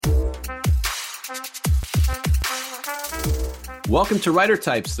Welcome to Writer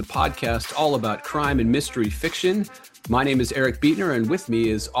Types, the podcast all about crime and mystery fiction. My name is Eric Bietner, and with me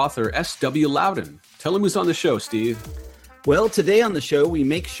is author S.W. Loudon. Tell him who's on the show, Steve. Well, today on the show, we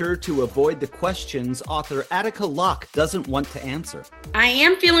make sure to avoid the questions author Attica Locke doesn't want to answer. I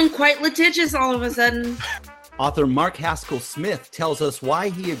am feeling quite litigious all of a sudden. Author Mark Haskell Smith tells us why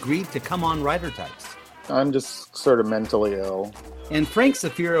he agreed to come on Writer Types. I'm just sort of mentally ill. And Frank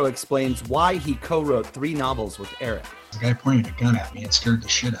Zafiro explains why he co-wrote 3 novels with Eric. The guy pointed a gun at me and scared the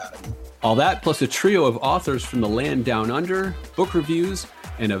shit out of me. All that plus a trio of authors from the land down under, book reviews,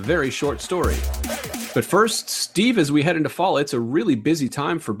 and a very short story. But first, Steve, as we head into fall, it's a really busy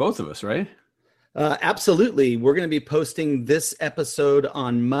time for both of us, right? Absolutely. We're going to be posting this episode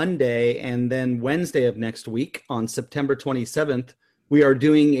on Monday, and then Wednesday of next week on September 27th, we are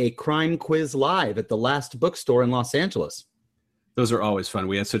doing a crime quiz live at the Last Bookstore in Los Angeles. Those are always fun.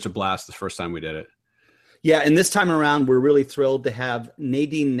 We had such a blast the first time we did it. Yeah, and this time around, we're really thrilled to have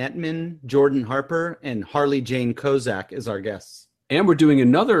Nadine Netman, Jordan Harper, and Harley Jane Kozak as our guests. And we're doing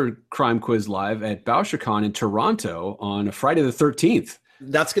another crime quiz live at BoucherCon in Toronto on Friday the 13th.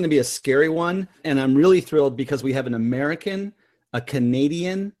 That's going to be a scary one, and I'm really thrilled because we have an American, a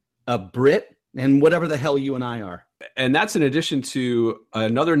Canadian, a Brit, and whatever the hell you and I are. And that's in addition to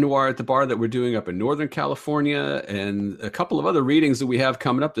another Noir at the Bar that we're doing up in Northern California and a couple of other readings that we have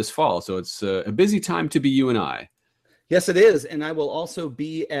coming up this fall. So it's a busy time to be you and I. Yes, it is. And I will also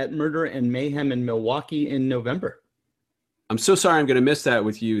be at Murder and Mayhem in Milwaukee in November. I'm so sorry I'm going to miss that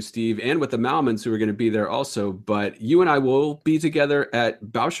with you, Steve, and with the Malmans who are going to be there also. But you and I will be together at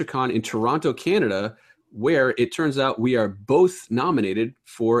BoucherCon in Toronto, Canada, where it turns out we are both nominated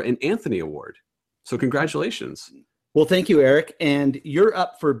for an Anthony Award. So congratulations. Well, thank you, Eric. And you're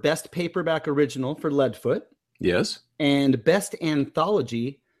up for Best Paperback Original for Leadfoot. Yes. And Best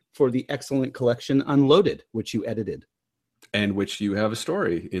Anthology for the excellent collection Unloaded, which you edited. And which you have a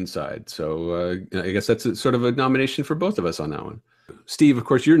story inside. So I guess that's sort of a nomination for both of us on that one. Steve, of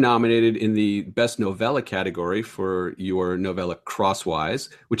course, you're nominated in the Best Novella category for your novella Crosswise,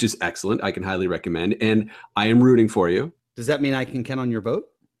 which is excellent. I can highly recommend. And I am rooting for you. Does that mean I can count on your vote?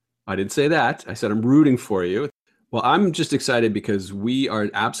 I didn't say that. I said I'm rooting for you. Well, I'm just excited because we are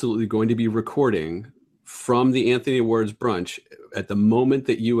absolutely going to be recording from the Anthony Awards brunch at the moment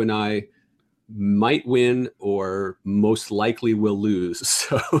that you and I might win or most likely will lose.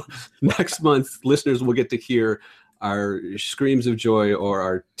 So next month, listeners will get to hear our screams of joy or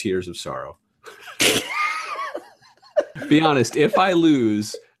our tears of sorrow. Be honest, if I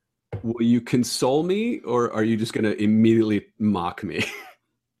lose, will you console me or are you just going to immediately mock me?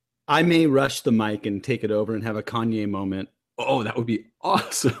 I may rush the mic and take it over and have a Kanye moment. Oh, that would be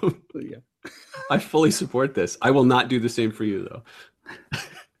awesome. Yeah. I fully support this. I will not do the same for you, though.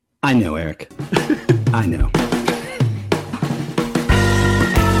 I know, Eric. I know.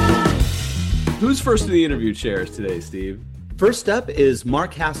 Who's first in the interview chairs today, Steve? First up is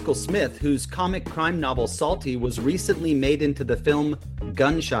Mark Haskell Smith, whose comic crime novel Salty was recently made into the film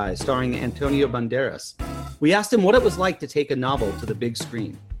Gunshy, starring Antonio Banderas. We asked him what it was like to take a novel to the big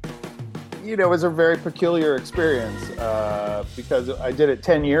screen. You know, it was a very peculiar experience because I did it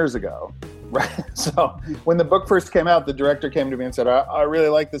 10 years ago, right? So when the book first came out, the director came to me and said, I really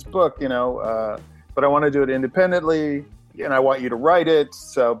like this book, but I want to do it independently and I want you to write it,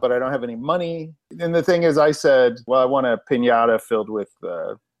 but I don't have any money. And the thing is, I said, well, I want a piñata filled with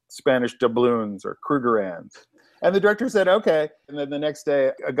Spanish doubloons or Krugerrands. And the director said, okay. And then the next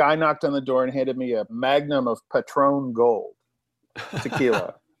day, a guy knocked on the door and handed me a magnum of Patron Gold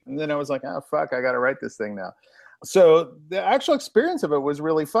tequila. And then I was like, oh, fuck, I got to write this thing now. So the actual experience of it was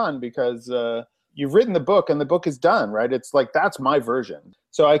really fun because you've written the book and the book is done, right? It's like, that's my version.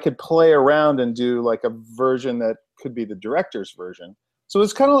 So I could play around and do like a version that could be the director's version. So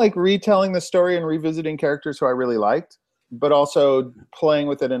it's kind of like retelling the story and revisiting characters who I really liked, but also playing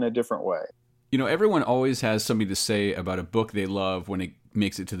with it in a different way. You know, everyone always has something to say about a book they love when it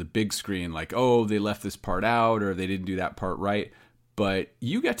makes it to the big screen, like, oh, they left this part out or they didn't do that part right. But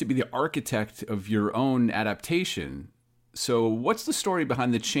you got to be the architect of your own adaptation. So what's the story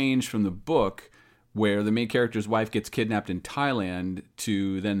behind the change from the book where the main character's wife gets kidnapped in Thailand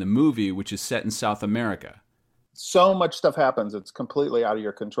to then the movie, which is set in South America? So much stuff happens. It's completely out of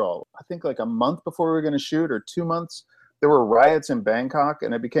your control. I think like a month before we were going to shoot or 2 months, there were riots in Bangkok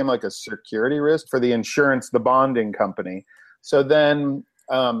and it became like a security risk for the insurance, the bonding company. So then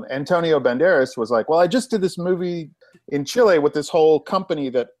Antonio Banderas was like, well, I just did this movie in Chile with this whole company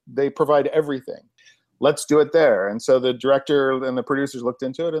that they provide everything. Let's do it there. And so the director and the producers looked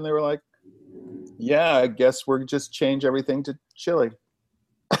into it and they were like, yeah, I guess we'll just change everything to Chile.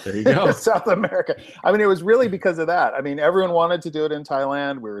 There you go. South America. I mean, it was really because of that. I mean, everyone wanted to do it in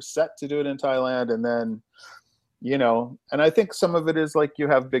Thailand. We were set to do it in Thailand. And then, and I think some of it is like you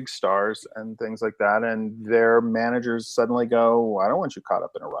have big stars and things like that. And their managers suddenly go, I don't want you caught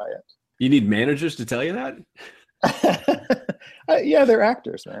up in a riot. You need managers to tell you that? Yeah, they're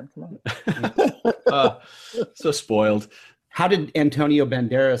actors, man. Come on. So spoiled. How did Antonio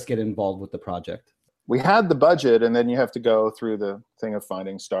Banderas get involved with the project? We had the budget, and then you have to go through the thing of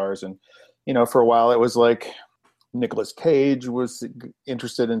finding stars. And, for a while it was like Nicolas Cage was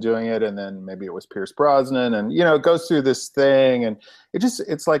interested in doing it. And then maybe it was Pierce Brosnan. And, it goes through this thing. And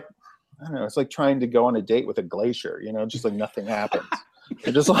it's like, I don't know, it's like trying to go on a date with a glacier, just like nothing happens.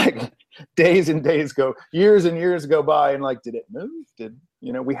 And just like days and days go, years and years go by. And like, did it move?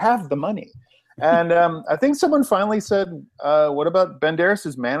 We have the money. And I think someone finally said, what about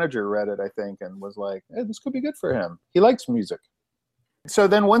Banderas' manager read it, I think, and was like, hey, this could be good for him. He likes music. So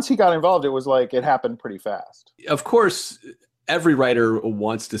then once he got involved, it was like it happened pretty fast. Of course, every writer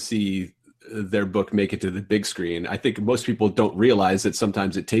wants to see their book make it to the big screen. I think most people don't realize that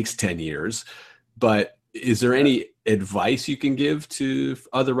sometimes it takes 10 years. But is there any advice you can give to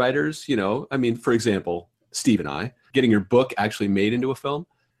other writers? I mean, for example, Steve and I, getting your book actually made into a film?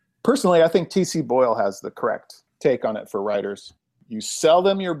 Personally, I think T.C. Boyle has the correct take on it for writers. You sell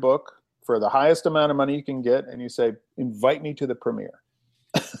them your book for the highest amount of money you can get, and you say, invite me to the premiere.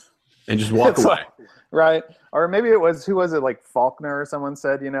 And just walk away. Like, right? Or maybe it was, who was it, like Faulkner or someone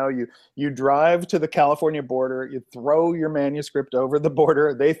said, you drive to the California border, you throw your manuscript over the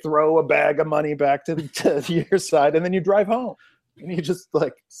border, they throw a bag of money back to your side, and then you drive home. And you just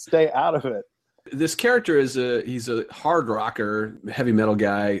like stay out of it. This character he's a hard rocker, heavy metal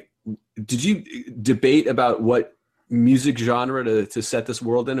guy. Did you debate about what music genre to set this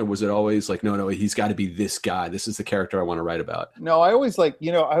world in, or was it always like, no, he's got to be this guy, this is the character I want to write about? No, I always like,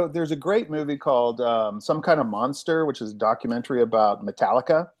 there's a great movie called Some Kind of Monster, which is a documentary about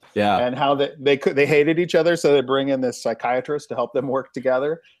Metallica. Yeah. And how they hated each other, so they bring in this psychiatrist to help them work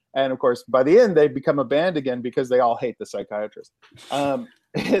together. And of course, by the end, they become a band again because they all hate the psychiatrist.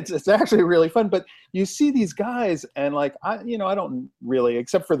 It's actually really fun. But you see these guys, and like I don't really,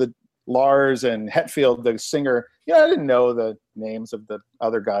 except for the Lars and Hetfield, the singer. I didn't know the names of the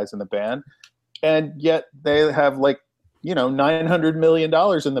other guys in the band, and yet they have like $900 million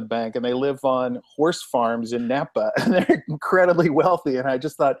in the bank, and they live on horse farms in Napa, and they're incredibly wealthy. And I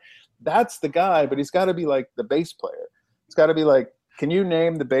just thought, that's the guy, but he's got to be like the bass player. It's got to be like, can you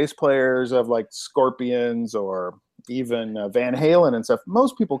name the bass players of like Scorpions or even Van Halen and stuff?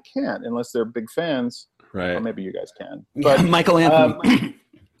 Most people can't unless they're big fans. Right. Or maybe you guys can. But Michael Anthony.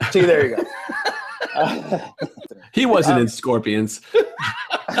 See, there you go. He wasn't in Scorpions.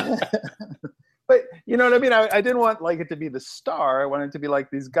 But you know what I mean? I didn't want like it to be the star. I wanted it to be like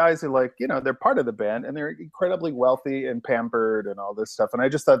these guys who like, they're part of the band and they're incredibly wealthy and pampered and all this stuff. And I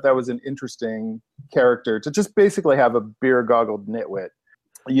just thought that was an interesting character to just basically have a beer-goggled nitwit.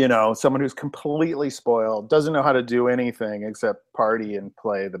 Someone who's completely spoiled, doesn't know how to do anything except party and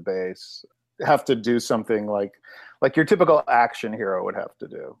play the bass. Have to do something like your typical action hero would have to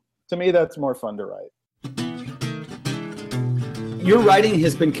do. To me, that's more fun to write. Your writing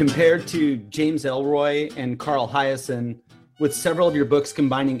has been compared to James Ellroy and Carl Hiaasen, with several of your books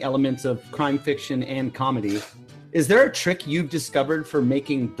combining elements of crime fiction and comedy. Is there a trick you've discovered for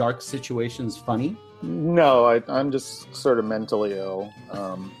making dark situations funny? No, I'm just sort of mentally ill.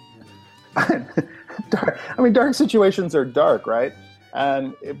 Dark situations are dark, right?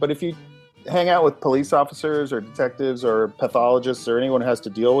 But if you hang out with police officers or detectives or pathologists or anyone who has to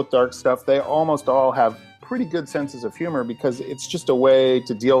deal with dark stuff, they almost all have pretty good senses of humor because it's just a way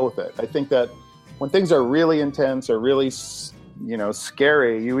to deal with it. I think that when things are really intense or really,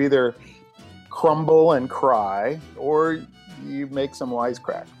 scary, you either crumble and cry or you make some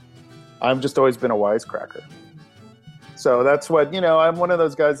wisecrack. I've just always been a wisecracker. So that's what, I'm one of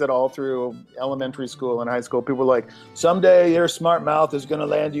those guys that all through elementary school and high school, people were like, someday your smart mouth is going to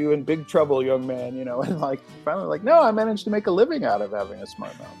land you in big trouble, young man, and like, finally like, no, I managed to make a living out of having a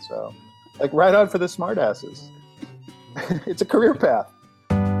smart mouth. So like right on for the smart asses. It's a career path.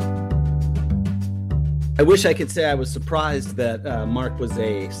 I wish I could say I was surprised that Mark was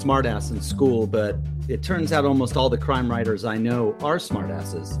a smartass in school, but it turns out almost all the crime writers I know are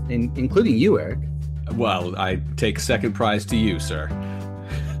smartasses, including you, Eric. Well, I take second prize to you, sir.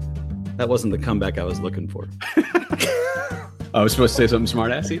 That wasn't the comeback I was looking for. I was supposed to say something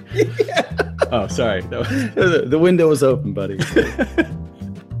smartassy? Yeah. Oh, sorry. The window was open, buddy.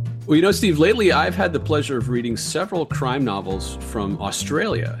 Well, Steve, lately I've had the pleasure of reading several crime novels from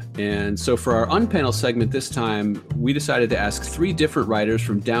Australia. And so for our Unpanel segment this time, we decided to ask 3 different writers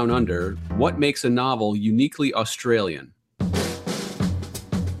from Down Under what makes a novel uniquely Australian.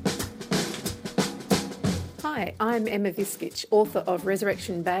 Hi, I'm Emma Viskich, author of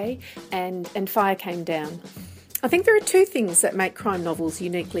Resurrection Bay and Fire Came Down. I think there are 2 things that make crime novels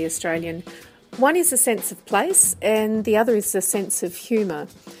uniquely Australian. One is a sense of place, and the other is a sense of humour.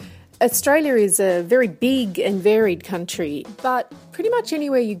 Australia is a very big and varied country, but pretty much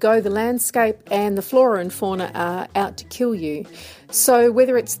anywhere you go, the landscape and the flora and fauna are out to kill you. So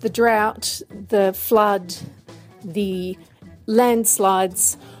whether it's the drought, the flood, the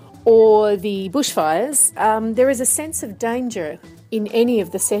landslides, or the bushfires, there is a sense of danger in any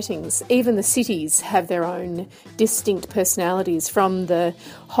of the settings. Even the cities have their own distinct personalities, from the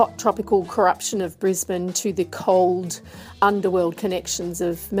hot tropical corruption of Brisbane to the cold underworld connections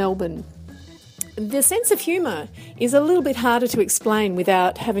of Melbourne. The sense of humour is a little bit harder to explain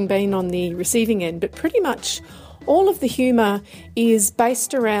without having been on the receiving end, but pretty much all of the humour is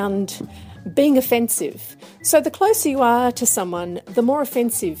based around being offensive. So the closer you are to someone, the more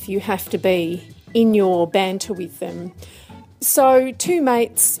offensive you have to be in your banter with them. So 2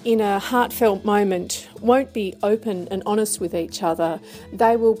 mates in a heartfelt moment won't be open and honest with each other.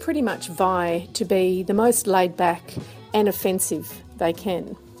 They will pretty much vie to be the most laid back and offensive they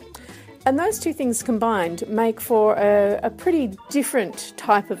can. And those 2 things combined make for a pretty different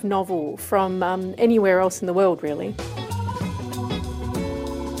type of novel from anywhere else in the world, really.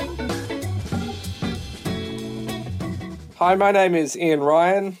 Hi, my name is Ian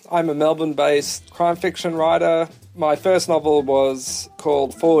Ryan. I'm a Melbourne-based crime fiction writer. My first novel was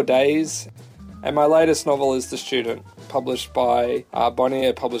called 4 Days, and my latest novel is The Student, published by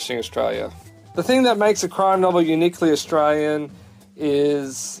Bonnier Publishing Australia. The thing that makes a crime novel uniquely Australian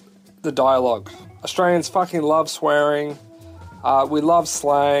is the dialogue. Australians fucking love swearing. We love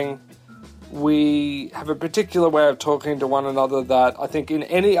slang. We have a particular way of talking to one another that I think in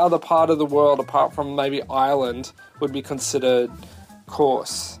any other part of the world, apart from maybe Ireland, would be considered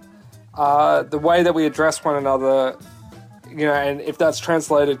coarse. The way that we address one another, and if that's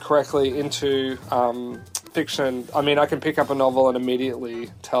translated correctly into fiction, I mean, I can pick up a novel and immediately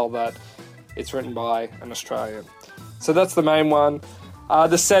tell that it's written by an Australian. So that's the main one.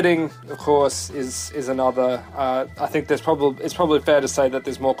 The setting, of course, is another. I think it's probably fair to say that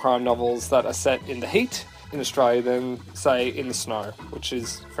there's more crime novels that are set in the heat in Australia than, say, in the snow, which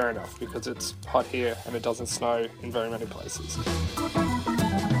is fair enough because it's hot here and it doesn't snow in very many places.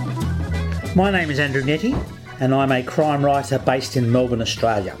 My name is Andrew Nettie, and I'm a crime writer based in Melbourne,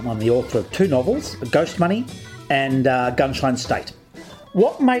 Australia. I'm the author of 2 novels, Ghost Money and Gunshine State.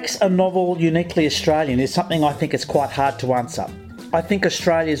 What makes a novel uniquely Australian is something I think is quite hard to answer. I think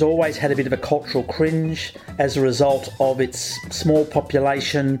Australia's always had a bit of a cultural cringe as a result of its small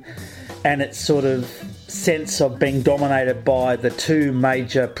population and its sort of sense of being dominated by the 2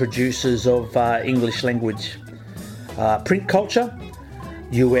 major producers of English language print culture,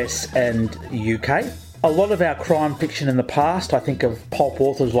 US and UK. A lot of our crime fiction in the past, I think of pulp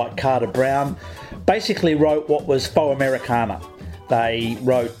authors like Carter Brown, basically wrote what was faux Americana. They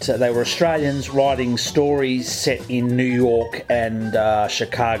were Australians writing stories set in New York and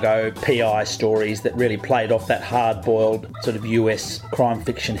Chicago, PI stories that really played off that hard-boiled sort of US crime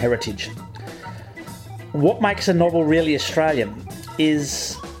fiction heritage. What makes a novel really Australian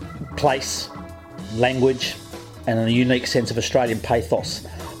is place, language, and a unique sense of Australian pathos.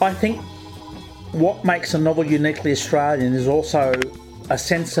 I think what makes a novel uniquely Australian is also a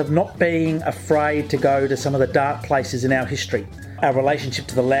sense of not being afraid to go to some of the dark places in our history. Our relationship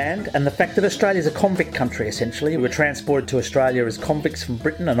to the land, and the fact that Australia is a convict country, essentially. We were transported to Australia as convicts from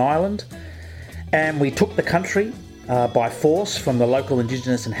Britain and Ireland, and we took the country by force from the local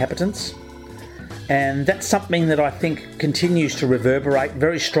Indigenous inhabitants. And that's something that I think continues to reverberate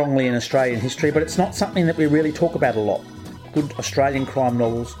very strongly in Australian history, but it's not something that we really talk about a lot. Good Australian crime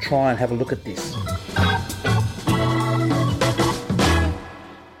novels try and have a look at this.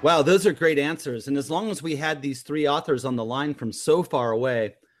 Wow, those are great answers. And as long as we had these 3 authors on the line from so far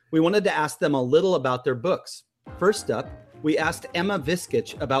away, we wanted to ask them a little about their books. First up, we asked Emma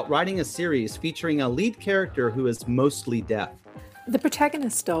Viskich about writing a series featuring a lead character who is mostly deaf. The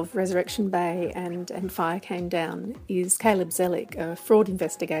protagonist of Resurrection Bay and Fire Came Down is Caleb Zellick, a fraud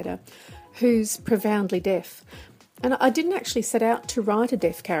investigator who's profoundly deaf. And I didn't actually set out to write a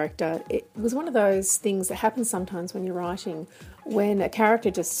deaf character. It was one of those things that happens sometimes when you're writing, when a character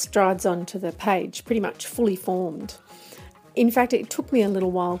just strides onto the page, pretty much fully formed. In fact, it took me a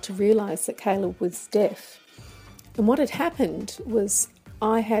little while to realise that Caleb was deaf. And what had happened was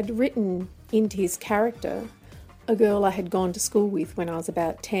I had written into his character a girl I had gone to school with when I was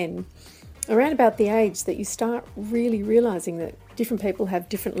about 10, around about the age that you start really realising that different people have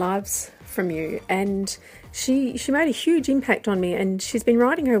different lives from you. And she made a huge impact on me, and she's been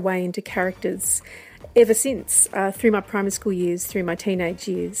writing her way into characters ever since, through my primary school years, through my teenage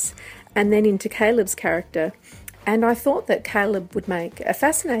years, and then into Caleb's character. And I thought that Caleb would make a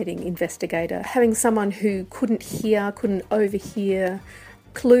fascinating investigator, having someone who couldn't hear, couldn't overhear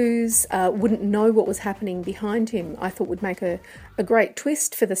clues, wouldn't know what was happening behind him. I thought would make a great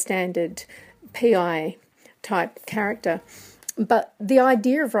twist for the standard PI type character. But the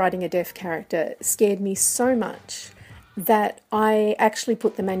idea of writing a deaf character scared me so much that I actually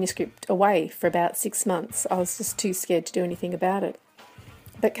put the manuscript away for about 6 months. I was just too scared to do anything about it.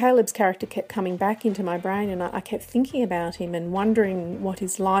 But Caleb's character kept coming back into my brain, and I kept thinking about him and wondering what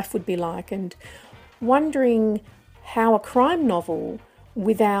his life would be like, and wondering how a crime novel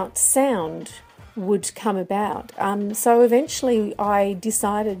without sound would come about. So eventually I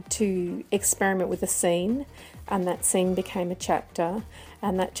decided to experiment with a scene, and that scene became a chapter,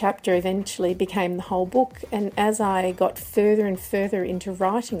 and that chapter eventually became the whole book. And as I got further and further into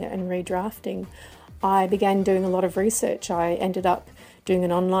writing it and redrafting, I began doing a lot of research. I ended up doing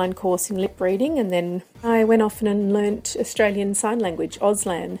an online course in lip reading, and then I went off and learnt Australian Sign Language,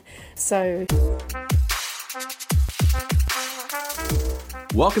 Auslan. So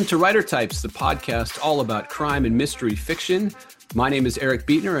welcome to Writer Types, the podcast all about crime and mystery fiction. My name is Eric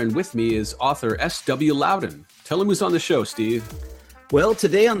Beetner, and with me is author S.W. Loudon. Tell him who's on the show, Steve. Well,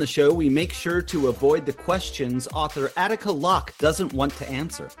 today on the show, we make sure to avoid the questions author Attica Locke doesn't want to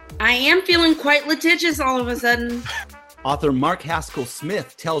answer. I am feeling quite litigious all of a sudden. Author Mark Haskell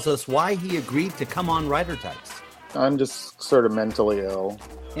Smith tells us why he agreed to come on Writer Types. I'm just sort of mentally ill.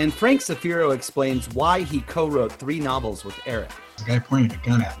 And Frank Zafiro explains why he co-wrote 3 novels with Eric. The guy pointed a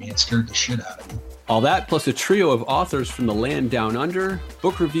gun at me and scared the shit out of me. All that plus a trio of authors from the land down under,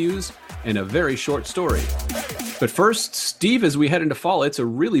 book reviews, and a very short story. But first, Steve, as we head into fall, it's a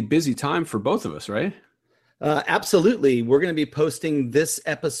really busy time for both of us, right? Absolutely. We're going to be posting this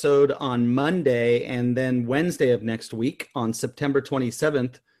episode on Monday, and then Wednesday of next week on September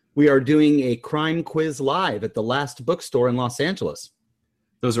 27th, we are doing a crime quiz live at the Last Bookstore in Los Angeles.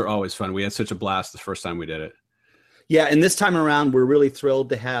 Those are always fun. We had such a blast the first time we did it. Yeah, and this time around, we're really thrilled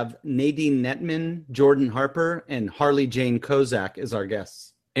to have Nadine Netman, Jordan Harper, and Harley Jane Kozak as our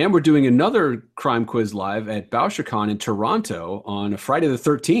guests. And we're doing another crime quiz live at BoucherCon in Toronto on Friday the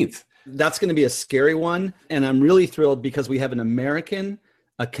 13th. That's going to be a scary one, and I'm really thrilled because we have an American,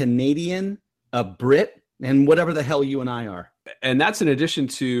 a Canadian, a Brit, and whatever the hell you and I are. And that's in addition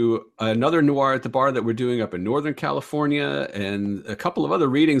to another Noir at the Bar that we're doing up in Northern California and a couple of other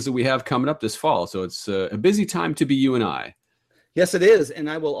readings that we have coming up this fall. So it's a busy time to be you and I. Yes, it is. And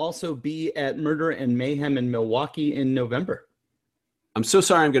I will also be at Murder and Mayhem in Milwaukee in November. I'm so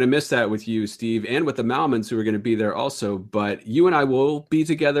sorry I'm going to miss that with you, Steve, and with the Malmans who are going to be there also. But you and I will be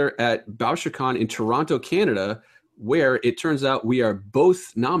together at BoucherCon in Toronto, Canada, where it turns out we are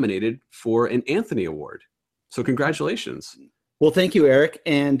both nominated for an Anthony Award. So congratulations. Well, thank you, Eric.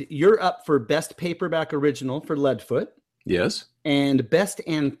 And you're up for Best Paperback Original for Leadfoot. Yes. And Best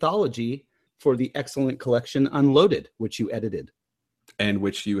Anthology for the excellent collection Unloaded, which you edited. And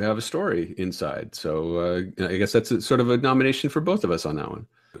which you have a story inside. So I guess that's sort of a nomination for both of us on that one.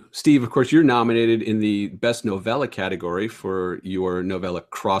 Steve, of course, you're nominated in the Best Novella category for your novella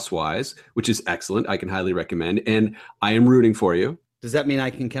Crosswise, which is excellent. I can highly recommend. And I am rooting for you. Does that mean I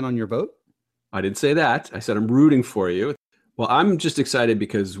can count on your vote? I didn't say that. I said I'm rooting for you. Well, I'm just excited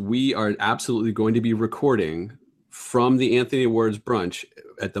because we are absolutely going to be recording from the Anthony Awards brunch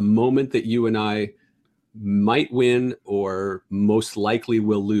at the moment that you and I might win or most likely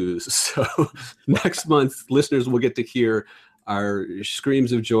will lose. So next month, listeners will get to hear our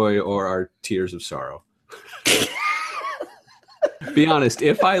screams of joy or our tears of sorrow. Be honest,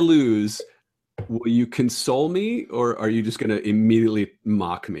 if I lose, will you console me or are you just going to immediately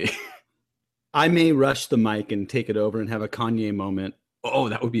mock me? I may rush the mic and take it over and have a Kanye moment. Oh,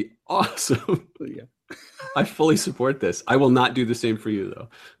 that would be awesome. Yeah. I fully support this. I will not do the same for you, though.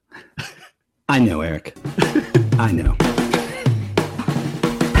 I know, Eric. I know.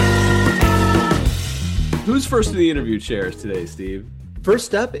 Who's first in the interview chairs today, Steve?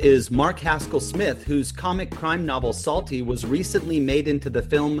 First up is Mark Haskell Smith, whose comic crime novel Salty was recently made into the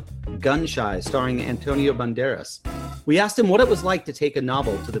film Gunshy, starring Antonio Banderas. We asked him what it was like to take a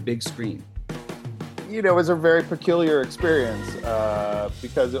novel to the big screen. You know, it was a very peculiar experience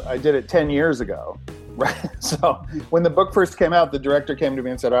because I did it 10 years ago. Right. So when the book first came out, the director came to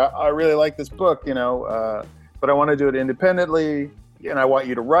me and said, I really like this book, but I want to do it independently. and I want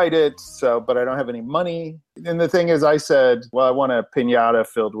you to write it, but I don't have any money. And the thing is, I said, well, I want a piñata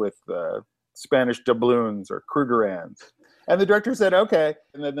filled with Spanish doubloons or Krugerrands. And the director said, okay.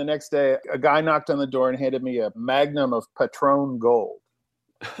 And then the next day, a guy knocked on the door and handed me a magnum of Patron Gold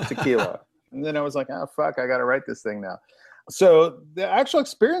tequila. And then I was like, oh, fuck, I got to write this thing now. So the actual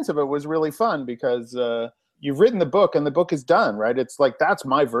experience of it was really fun because you've written the book and the book is done, right? It's like, that's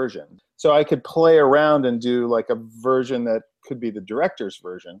my version. So I could play around and do like a version that could be the director's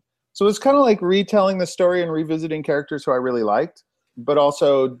version. So it's kind of like retelling the story and revisiting characters who I really liked, but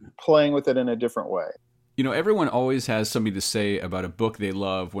also playing with it in a different way. You know, everyone always has something to say about a book they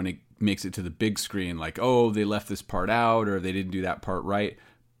love when it makes it to the big screen, like, oh, they left this part out or they didn't do that part right.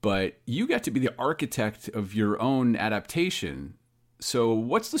 But you got to be the architect of your own adaptation. So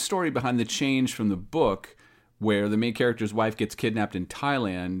what's the story behind the change from the book where the main character's wife gets kidnapped in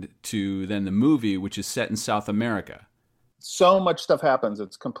Thailand to then the movie, which is set in South America? So much stuff happens.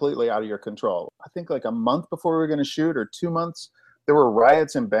 It's completely out of your control. I think like a month before we were going to shoot, or 2 months, there were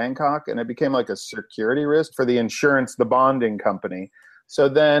riots in Bangkok, and it became like a security risk for the insurance, the bonding company. So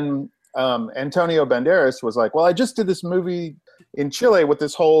then Antonio Banderas was like, well, I just did this movie in Chile with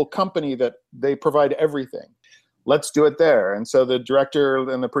this whole company that they provide everything. Let's do it there. And so the director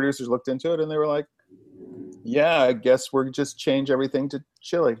and the producers looked into it, and they were like, yeah, I guess we're just change everything to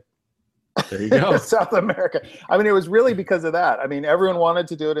Chile. There you go. South America. I mean, it was really because of that. I mean, everyone wanted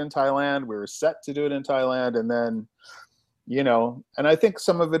to do it in Thailand. We were set to do it in Thailand. And then, you know, and I think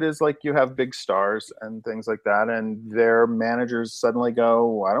some of it is like you have big stars and things like that, and their managers suddenly go,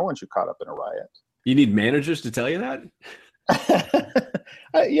 well, I don't want you caught up in a riot. You need managers to tell you that?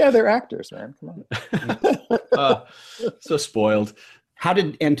 Yeah, they're actors, man. Come on. So spoiled. How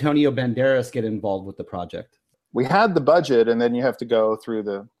did Antonio Banderas get involved with the project? We had the budget, and then you have to go through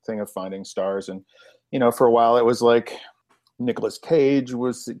the thing of finding stars. And, you know, for a while it was like Nicolas Cage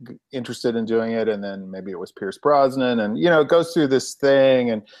was interested in doing it, and then maybe it was Pierce Brosnan. And, you know, it goes through this thing,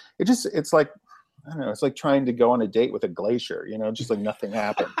 and it's like, I don't know, it's like trying to go on a date with a glacier, you know, just like nothing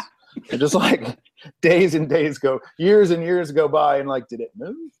happens. And just like days and days go, years and years go by, and like, did it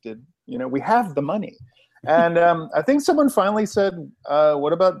move? We have the money. And I think someone finally said,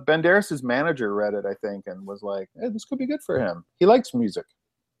 what about Banderas' manager read it, I think, and was like, hey, this could be good for him. He likes music.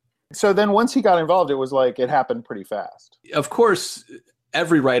 So then once he got involved, it was like it happened pretty fast. Of course,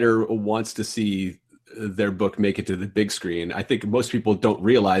 every writer wants to see their book make it to the big screen. I think most people don't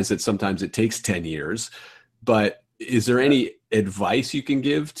realize that sometimes it takes 10 years. But is there any advice you can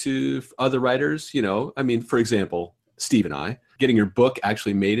give to other writers? You know, I mean, for example, Steve and I, getting your book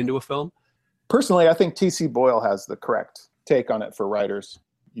actually made into a film? Personally, I think T.C. Boyle has the correct take on it for writers.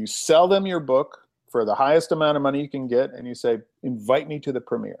 You sell them your book for the highest amount of money you can get, and you say, invite me to the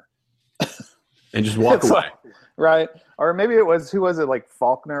premiere. And just walk away. Like, right? Or maybe it was, who was it, like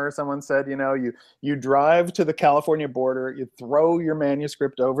Faulkner or someone said, you know, you drive to the California border, you throw your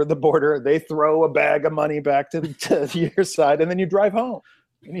manuscript over the border, they throw a bag of money back to your side, and then you drive home.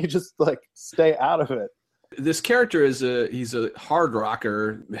 And you just like stay out of it. This character he's a hard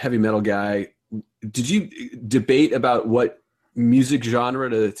rocker, heavy metal guy. Did you debate about what music genre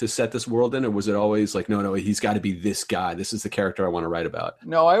to set this world in, or was it always like, no, he's got to be this guy, this is the character I want to write about?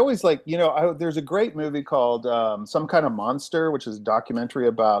 No, I always like, you know, there's a great movie called Some Kind of Monster, which is a documentary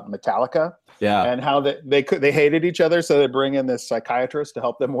about Metallica. Yeah. And how they hated each other, so they bring in this psychiatrist to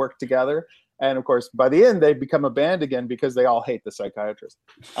help them work together. And of course, by the end, they become a band again because they all hate the psychiatrist.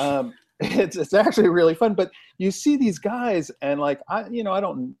 It's actually really fun. But you see these guys, and like, I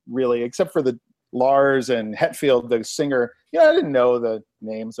don't really, except for the Lars and Hetfield, the singer, I didn't know the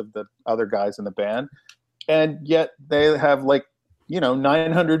names of the other guys in the band. And yet they have like,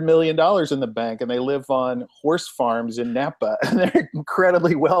 $900 million in the bank, and they live on horse farms in Napa, and they're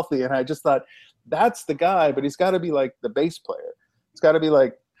incredibly wealthy. And I just thought, that's the guy, but he's got to be like the bass player. It's got to be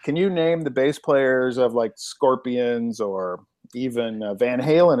like, can you name the bass players of like Scorpions or even Van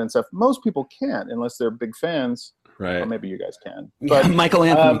Halen and stuff? Most people can't unless they're big fans. Right. Or maybe you guys can. But Michael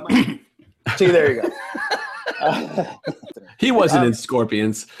Anthony. See, there you go. He wasn't in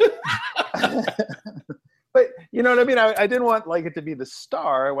Scorpions. But you know what I mean? I didn't want like it to be the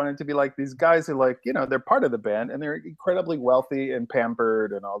star. I wanted it to be like these guys who like, they're part of the band and they're incredibly wealthy and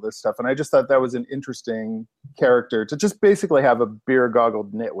pampered and all this stuff. And I just thought that was an interesting character to just basically have a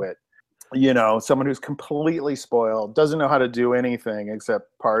beer-goggled nitwit. Someone who's completely spoiled, doesn't know how to do anything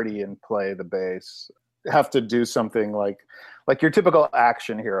except party and play the bass. Have to do something like your typical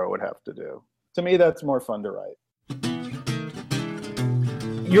action hero would have to do. To me, that's more fun to write.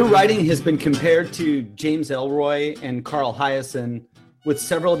 Your writing has been compared to James Ellroy and Carl Hiaasen, with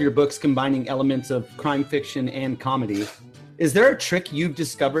several of your books combining elements of crime fiction and comedy. Is there a trick you've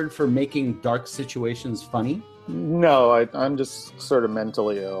discovered for making dark situations funny? No, I'm just sort of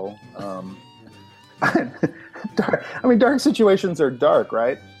mentally ill. Dark situations are dark,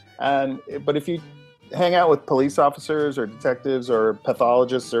 right? But if you hang out with police officers or detectives or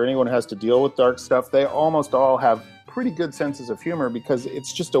pathologists or anyone who has to deal with dark stuff, they almost all have pretty good senses of humor because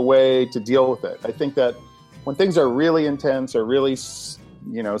it's just a way to deal with it. I think that when things are really intense or really,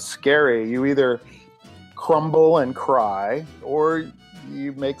 scary, you either crumble and cry or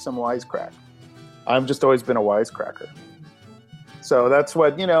you make some wisecrack. I've just always been a wisecracker. So that's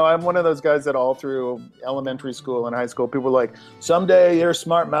what, I'm one of those guys that all through elementary school and high school, people were like, someday your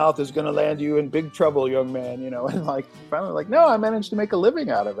smart mouth is going to land you in big trouble, young man, and finally no, I managed to make a living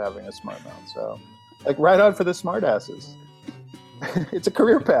out of having a smart mouth. So right on for the smart asses. It's a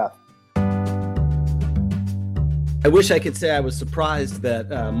career path. I wish I could say I was surprised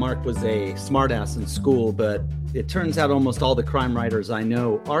that Mark was a smartass in school, but it turns out almost all the crime writers I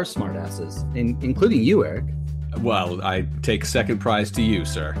know are smartasses, including you, Eric. Well, I take second prize to you,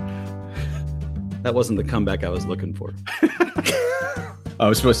 sir. That wasn't the comeback I was looking for. I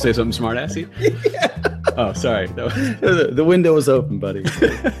was supposed to say something smartassy? Yeah. Oh, sorry. The window was open, buddy.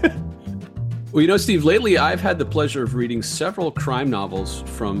 Well, Steve, lately I've had the pleasure of reading several crime novels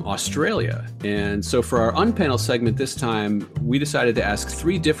from Australia. And so for our Unpanel segment this time, we decided to ask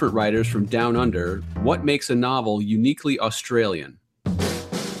 3 different writers from Down Under what makes a novel uniquely Australian.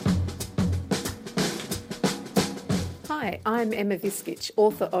 Hi, I'm Emma Viskich,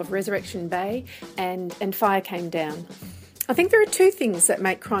 author of Resurrection Bay and Fire Came Down. I think there are 2 things that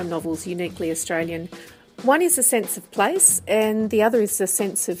make crime novels uniquely Australian. One is a sense of place and the other is a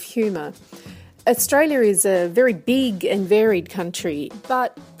sense of humour. Australia is a very big and varied country,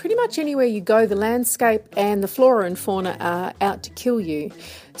 but pretty much anywhere you go, the landscape and the flora and fauna are out to kill you.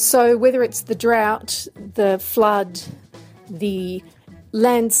 So whether it's the drought, the flood, the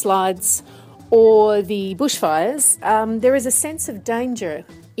landslides, or the bushfires, there is a sense of danger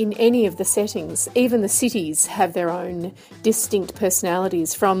in any of the settings. Even the cities have their own distinct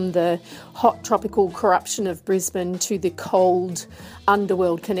personalities, from the hot tropical corruption of Brisbane to the cold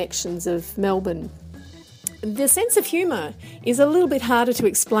underworld connections of Melbourne. The sense of humour is a little bit harder to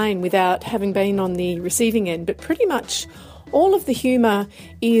explain without having been on the receiving end, but pretty much all of the humour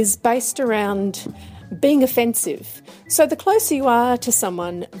is based around being offensive. So the closer you are to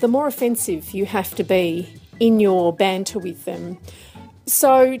someone, the more offensive you have to be in your banter with them.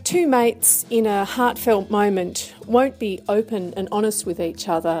 So 2 mates in a heartfelt moment won't be open and honest with each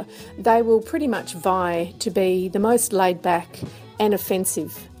other. They will pretty much vie to be the most laid back and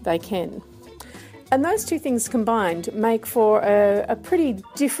offensive they can. And those 2 things combined make for a pretty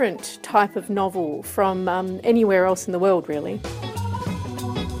different type of novel from anywhere else in the world, really.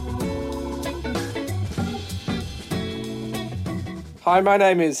 Hi, my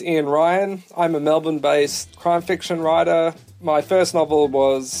name is Ian Ryan. I'm a Melbourne-based crime fiction writer. My first novel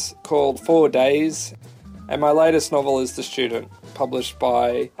was called 4 Days, and my latest novel is The Student, published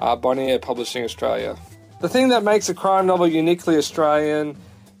by Bonnier Publishing Australia. The thing that makes a crime novel uniquely Australian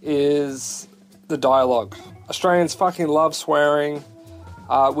is the dialogue. Australians fucking love swearing.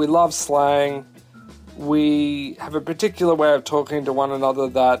 We love slang. We have a particular way of talking to one another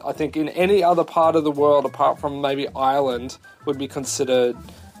that I think in any other part of the world, apart from maybe Ireland, would be considered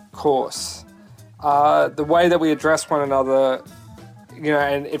coarse. The way that we address one another,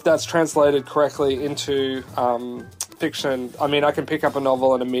 and if that's translated correctly into fiction, I mean, I can pick up a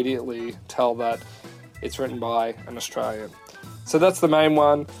novel and immediately tell that it's written by an Australian. So that's the main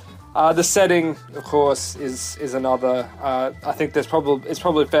one. The setting, of course, is another. I think it's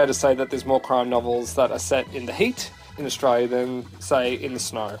probably fair to say that there's more crime novels that are set in the heat in Australia than, say, in the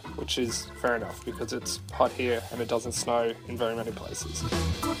snow, which is fair enough because it's hot here and it doesn't snow in very many places.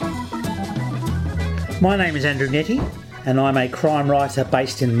 My name is Andrew Nettie and I'm a crime writer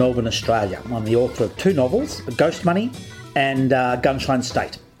based in Melbourne, Australia. I'm the author of 2 novels, Ghost Money and Gunshine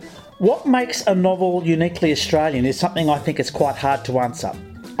State. What makes a novel uniquely Australian is something I think is quite hard to answer.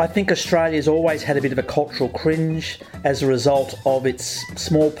 I think Australia's always had a bit of a cultural cringe as a result of its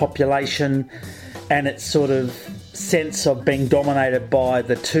small population and its sort of sense of being dominated by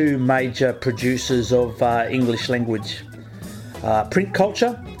the 2 major producers of English language print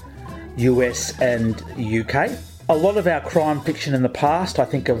culture, US and UK. A lot of our crime fiction in the past, I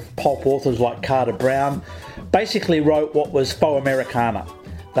think of pulp authors like Carter Brown, basically wrote what was faux Americana.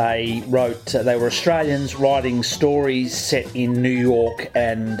 They were Australians writing stories set in New York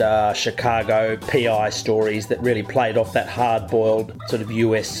and Chicago, PI stories that really played off that hard-boiled sort of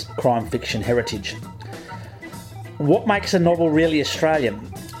US crime fiction heritage. What makes a novel really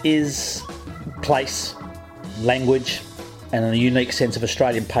Australian is place, language, and a unique sense of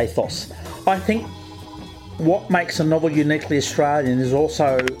Australian pathos. I think what makes a novel uniquely Australian is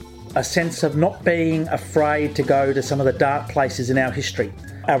also a sense of not being afraid to go to some of the dark places in our history.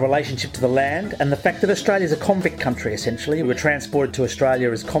 Our relationship to the land, and the fact that Australia is a convict country, essentially. We were transported to Australia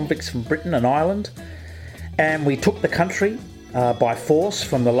as convicts from Britain and Ireland, and we took the country by force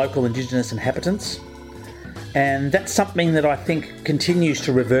from the local Indigenous inhabitants. And that's something that I think continues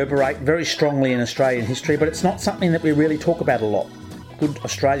to reverberate very strongly in Australian history, but it's not something that we really talk about a lot. Good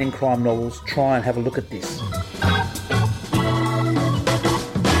Australian crime novels try and have a look at this.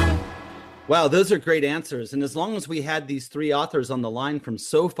 Wow, those are great answers. And as long as we had these three authors on the line from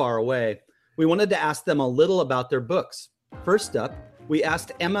so far away, we wanted to ask them a little about their books. First up, we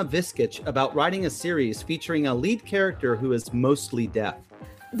asked Emma Viskich about writing a series featuring a lead character who is mostly deaf.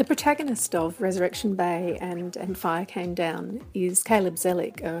 The protagonist of Resurrection Bay and Fire Came Down is Caleb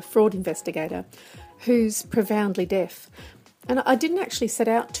Zellick, a fraud investigator who's profoundly deaf. And I didn't actually set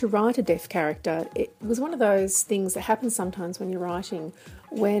out to write a deaf character. It was one of those things that happens sometimes when you're writing,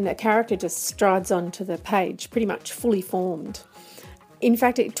 when a character just strides onto the page, pretty much fully formed. In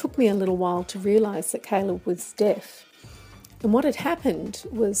fact, it took me a little while to realise that Caleb was deaf. And what had happened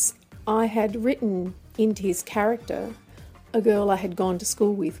was I had written into his character a girl I had gone to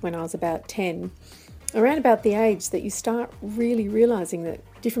school with when I was about 10, around about the age that you start really realising that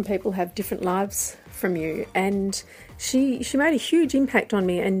different people have different lives from you. And she made a huge impact on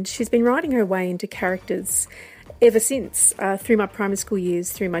me, and she's been writing her way into characters ever since, through my primary school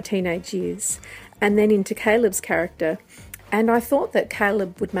years, through my teenage years, and then into Caleb's character. And I thought that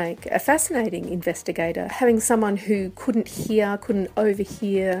Caleb would make a fascinating investigator, having someone who couldn't hear, couldn't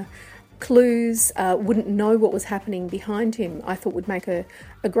overhear clues, wouldn't know what was happening behind him. I thought would make a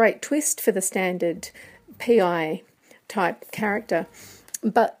great twist for the standard PI type character.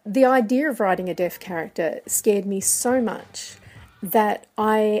 But the idea of writing a deaf character scared me so much that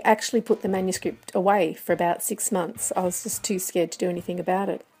I actually put the manuscript away for about 6 months. I was just too scared to do anything about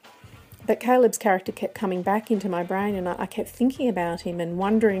it. But Caleb's character kept coming back into my brain, and I kept thinking about him and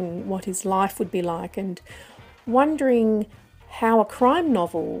wondering what his life would be like, and wondering how a crime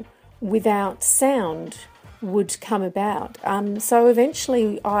novel without sound would come about. So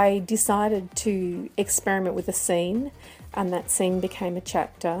eventually I decided to experiment with a scene, and that scene became a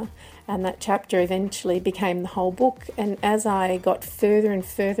chapter, and that chapter eventually became the whole book. And as I got further and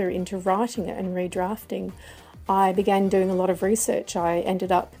further into writing it and redrafting, I began doing a lot of research. I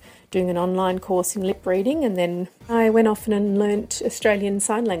ended up doing an online course in lip reading, and then I went off and learnt Australian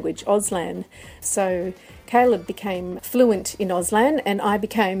Sign Language, Auslan. So Caleb became fluent in Auslan, and I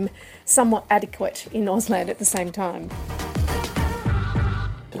became somewhat adequate in Auslan at the same time.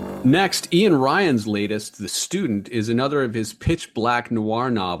 Next, Ian Ryan's latest, The Student, is another of his pitch black noir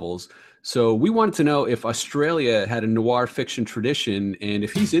novels. So we wanted to know if Australia had a noir fiction tradition and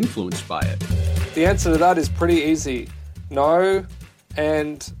if he's influenced by it. The answer to that is pretty easy. No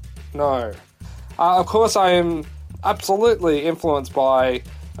and no. Of course, I am absolutely influenced by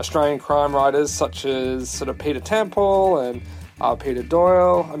Australian crime writers such as sort of Peter Temple and Peter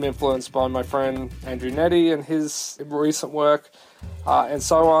Doyle. I'm influenced by my friend Andrew Netty and his recent work and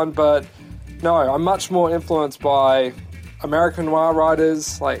so on. But no, I'm much more influenced by American noir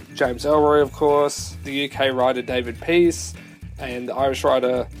writers like James Ellroy, of course, the UK writer David Peace, and the Irish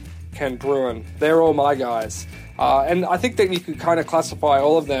writer Ken Bruin. They're all my guys. And I think that you could kind of classify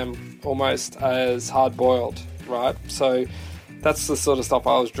all of them almost as hard-boiled, right? So that's the sort of stuff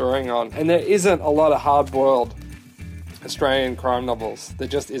I was drawing on. And there isn't a lot of hard-boiled Australian crime novels. There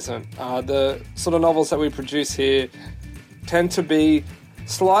just isn't. The sort of novels that we produce here tend to be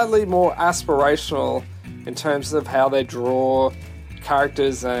slightly more aspirational in terms of how they draw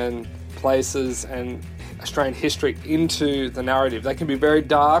characters and places and Australian history into the narrative. They can be very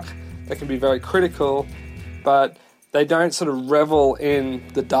dark, they can be very critical, but they don't sort of revel in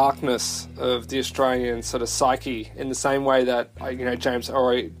the darkness of the Australian sort of psyche in the same way that, James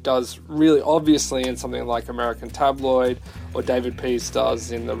Ellroy does really obviously in something like American Tabloid, or David Peace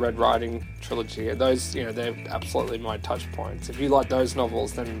does in the Red Riding trilogy. And those, they're absolutely my touch points. If you like those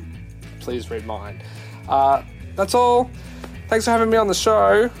novels, then please read mine. That's all. Thanks for having me on the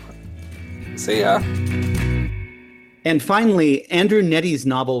show. See ya. And finally, Andrew Netty's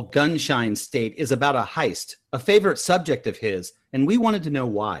novel Gunshine State is about a heist, a favorite subject of his, and we wanted to know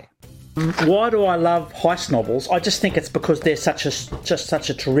why. Why do I love heist novels? I just think it's because they're such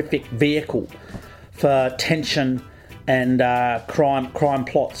a terrific vehicle for tension and crime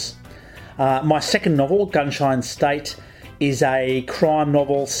plots. My second novel, Gunshine State, is a crime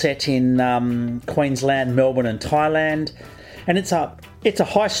novel set in Queensland, Melbourne and Thailand, and it's a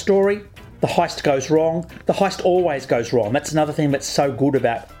heist story the heist goes wrong. The heist always goes wrong. That's another thing that's so good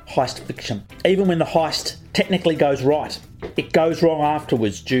about heist fiction. Even when the heist technically goes right, it goes wrong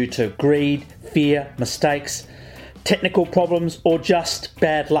afterwards due to greed, fear, mistakes, technical problems, or just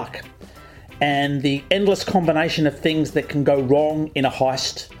bad luck. And the endless combination of things that can go wrong in a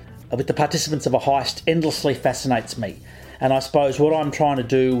heist, with the participants of a heist, endlessly fascinates me. And I suppose what I'm trying to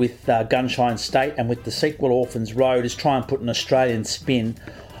do with Gunshine State and with the sequel Orphan's Road is try and put an Australian spin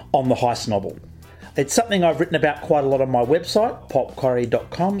on the heist novel. It's something I've written about quite a lot on my website,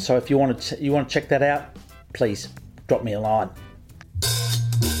 popquarry.com, so if you want to check that out, please drop me a line.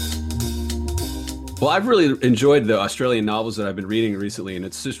 Well, I've really enjoyed the Australian novels that I've been reading recently, and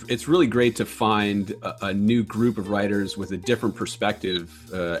it's really great to find a new group of writers with a different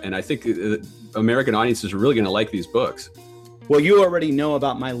perspective, and I think American audiences are really going to like these books. Well, you already know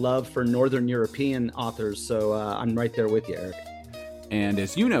about my love for Northern European authors, so I'm right there with you, Eric. And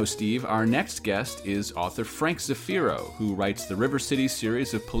as you know, Steve, our next guest is author Frank Zafiro, who writes the River City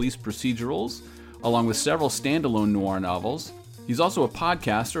series of police procedurals, along with several standalone noir novels. He's also a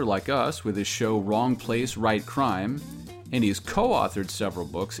podcaster like us with his show Wrong Place, Right Crime, and he's co-authored several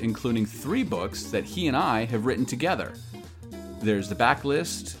books, including 3 books that he and I have written together. There's the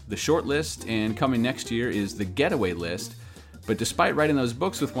Backlist, the Shortlist, and coming next year is the Getaway List. But despite writing those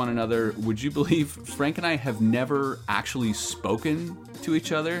books with one another, would you believe Frank and I have never actually spoken to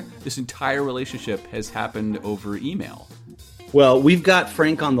each other? This entire relationship has happened over email. Well, we've got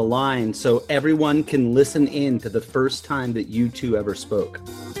Frank on the line, so everyone can listen in to the first time that you two ever spoke.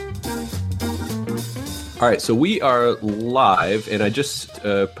 All right, so we are live, and I just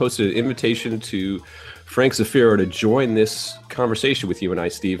posted an invitation to Frank Zafiro to join this conversation with you and I,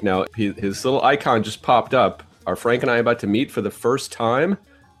 Steve. Now, his little icon just popped up. Are Frank and I about to meet for the first time?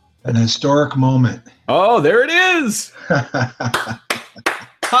 An historic moment. Oh, there it is!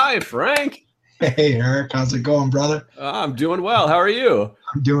 Hi, Frank. Hey, Eric. How's it going, brother? I'm doing well. How are you?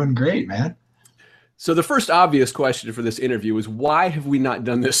 I'm doing great, man. So the first obvious question for this interview is, why have we not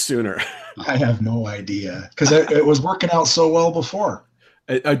done this sooner? I have no idea, because it was working out so well before.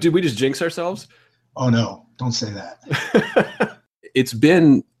 Did we just jinx ourselves? Oh, no. Don't say that. It's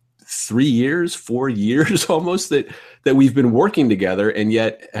been 3 years, 4 years almost that we've been working together, and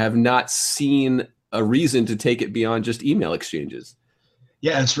yet have not seen a reason to take it beyond just email exchanges.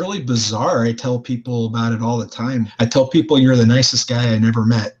 Yeah, it's really bizarre. I tell people about it all the time. I tell people you're the nicest guy I never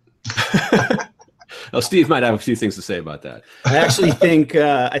met. Well, Steve might have a few things to say about that. I actually think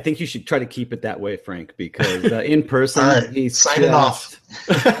you should try to keep it that way, Frank, because in person, right, he's signing off.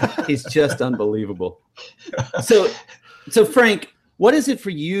 He's just unbelievable. So Frank, what is it for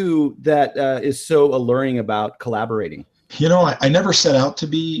you that is so alluring about collaborating? You know, I never set out to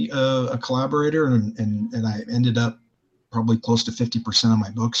be a collaborator, and I ended up probably close to 50% of my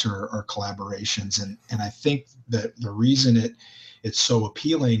books are collaborations. And I think that the reason it's so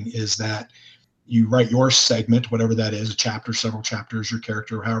appealing is that you write your segment, whatever that is, a chapter, several chapters, your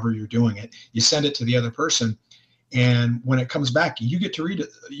character, however you're doing it, you send it to the other person. And when it comes back, you get to read it.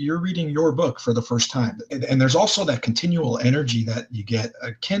 You're reading your book for the first time. And there's also that continual energy that you get,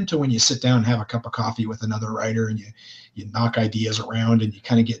 akin to when you sit down and have a cup of coffee with another writer and you knock ideas around and you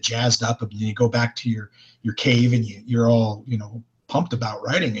kind of get jazzed up and you go back to your cave and you're all, pumped about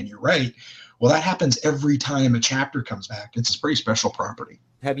writing and you write. Well, that happens every time a chapter comes back. It's a pretty special property.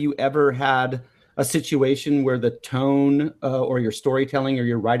 Have you ever had a situation where the tone or your storytelling or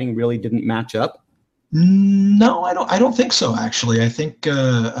your writing really didn't match up? No, I don't think so, actually. I think,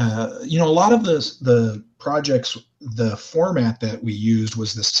 a lot of the projects, the format that we used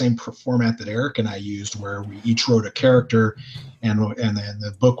was the same format that Eric and I used, where we each wrote a character and then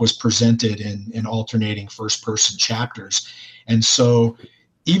the book was presented in alternating first-person chapters. And so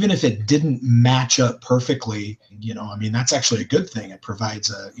even if it didn't match up perfectly, that's actually a good thing. It provides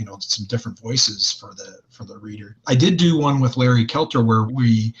some different voices for the reader. I did do one with Larry Kelter where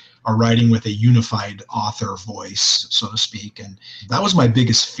we are writing with a unified author voice, so to speak. And that was my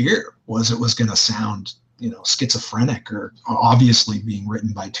biggest fear, was it was going to sound, schizophrenic or obviously being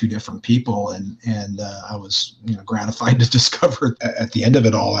written by two different people. And I was, gratified to discover at the end of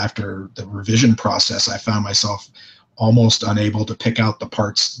it all, after the revision process, I found myself almost unable to pick out the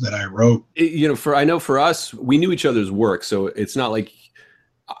parts that I wrote. I know for us, we knew each other's work. So it's not like,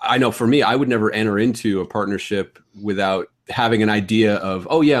 I know for me, I would never enter into a partnership without having an idea of,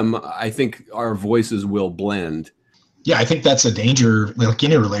 I think our voices will blend. Yeah, I think that's a danger. Like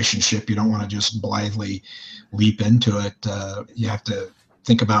any relationship, you don't want to just blithely leap into it. You have to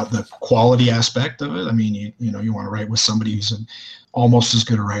think about the quality aspect of it. I mean, you want to write with somebody who's almost as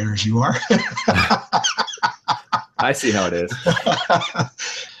good a writer as you are. I see how it is.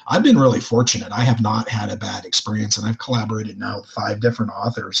 I've been really fortunate. I have not had a bad experience, and I've collaborated now with 5 different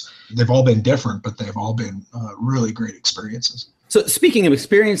authors. They've all been different, but they've all been really great experiences. So speaking of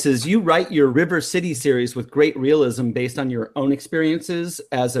experiences, you write your River City series with great realism based on your own experiences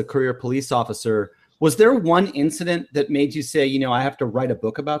as a career police officer. Was there one incident that made you say, I have to write a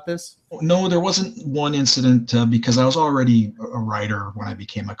book about this? No, there wasn't one incident because I was already a writer when I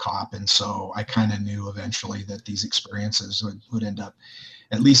became a cop. And so I kind of knew eventually that these experiences would end up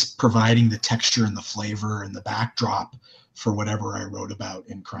at least providing the texture and the flavor and the backdrop for whatever I wrote about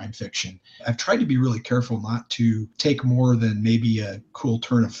in crime fiction. I've tried to be really careful not to take more than maybe a cool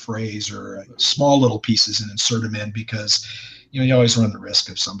turn of phrase or small little pieces and insert them in because, you always run the risk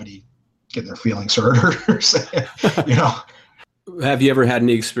of somebody getting their feelings hurt or Have you ever had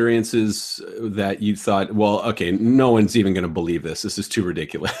any experiences that you thought, well, okay, no one's even going to believe this. This is too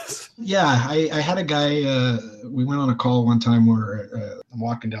ridiculous. Yeah, I had a guy, we went on a call one time where I'm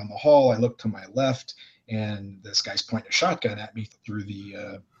walking down the hall. I look to my left and this guy's pointing a shotgun at me through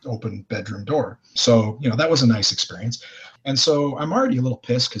the open bedroom door. So, that was a nice experience. And so I'm already a little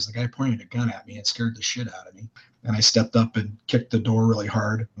pissed because the guy pointed a gun at me and scared the shit out of me. And I stepped up and kicked the door really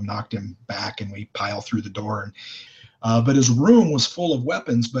hard, knocked him back, and we pile through the door. But his room was full of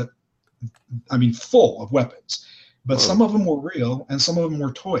weapons, full of weapons. But some of them were real and some of them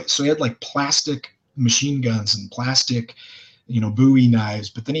were toys. So he had like plastic machine guns and plastic, Bowie knives,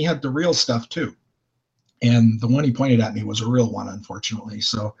 but then he had the real stuff too. And the one he pointed at me was a real one, unfortunately.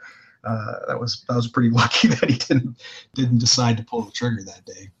 So that was pretty lucky that he didn't decide to pull the trigger that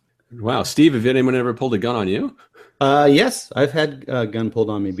day. Wow, Steve, have anyone ever pulled a gun on you? Yes, I've had a gun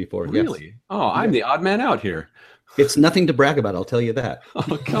pulled on me before. Really? Yes. Oh, I'm the odd man out here. It's nothing to brag about, I'll tell you that.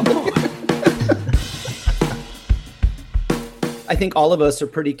 Oh, come on. I think all of us are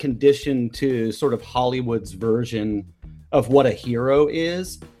pretty conditioned to sort of Hollywood's version of what a hero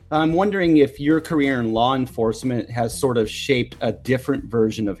is. I'm wondering if your career in law enforcement has sort of shaped a different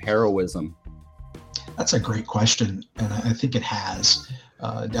version of heroism. That's a great question, and I think it has.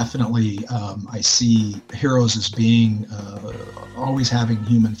 Definitely, I see heroes as being always having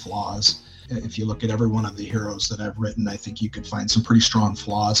human flaws. If you look at every one of the heroes that I've written, I think you could find some pretty strong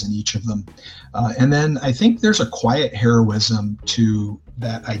flaws in each of them. And then I think there's a quiet heroism to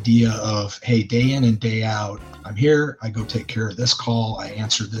that idea of, hey, day in and day out, I'm here, I go take care of this call, I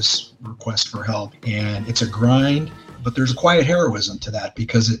answer this request for help, and it's a grind. But there's a quiet heroism to that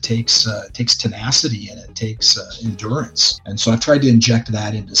because it takes tenacity and it takes endurance. And so I've tried to inject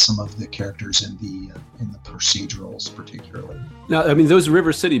that into some of the characters in the procedurals, particularly. Now, those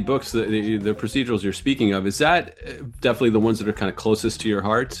River City books, the procedurals you're speaking of, is that definitely the ones that are kind of closest to your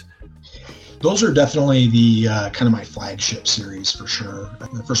heart? Those are definitely the kind of my flagship series for sure.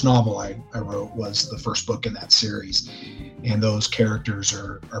 The first novel I wrote was the first book in that series, and those characters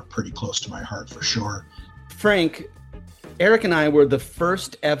are pretty close to my heart for sure. Frank, Eric and I were the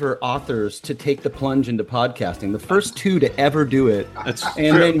first ever authors to take the plunge into podcasting, the first 2 to ever do it.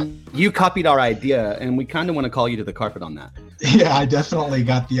 Then you copied our idea, and we kind of want to call you to the carpet on that. Yeah, I definitely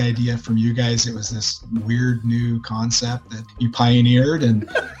got the idea from you guys. It was this weird new concept that you pioneered, and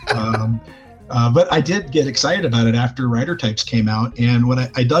but I did get excited about it after Writer Types came out. And what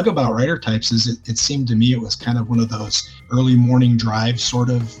I dug about Writer Types is it seemed to me it was kind of one of those early morning drive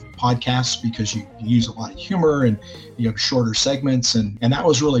sort of podcasts because you use a lot of humor and you have shorter segments, and that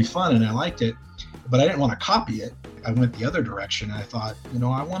was really fun and I liked it, but I didn't want to copy it. I went the other direction. I thought,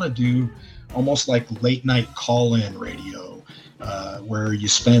 I want to do almost like late night call-in radio where you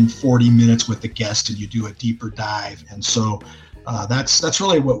spend 40 minutes with the guest and you do a deeper dive. And so that's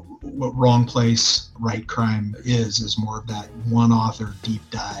really what Wrong Place, Right Crime is more of that one author deep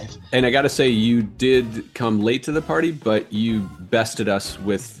dive. And I got to say, you did come late to the party, but you bested us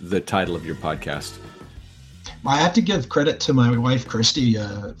with the title of your podcast. I have to give credit to my wife, Christy,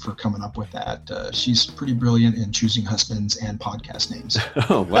 for coming up with that. She's pretty brilliant in choosing husbands and podcast names.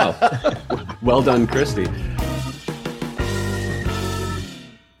 Oh, wow. Well done, Christy.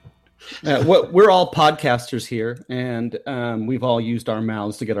 We're all podcasters here, and we've all used our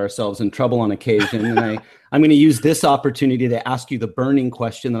mouths to get ourselves in trouble on occasion. And I'm going to use this opportunity to ask you the burning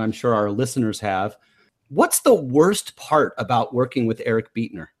question that I'm sure our listeners have. What's the worst part about working with Eric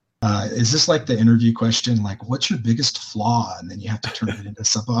Beetner? Is this like the interview question? Like, what's your biggest flaw? And then you have to turn it into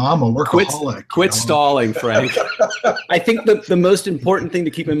something. Oh, I'm a workaholic. Quit stalling, Frank. I think the most important thing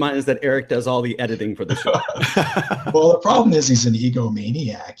to keep in mind is that Eric does all the editing for the show. Well, the problem is he's an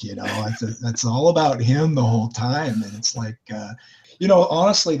egomaniac, That's all about him the whole time. And it's like,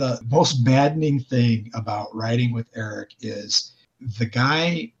 honestly, the most maddening thing about writing with Eric is the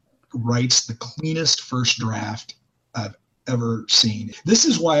guy writes the cleanest first draft I've ever seen. This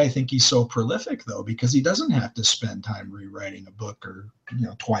is why I think he's so prolific, though, because he doesn't have to spend time rewriting a book or,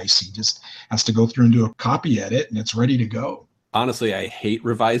 twice. He just has to go through and do a copy edit, and it's ready to go. Honestly, I hate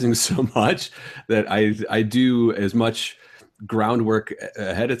revising so much that I do as much groundwork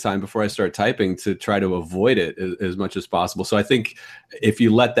ahead of time before I start typing to try to avoid it as much as possible. So I think if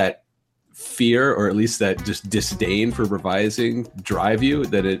you let that fear, or at least that just disdain for revising, drive you,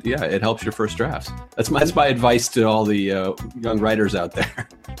 that it helps your first drafts. That's my advice to all the young writers out there.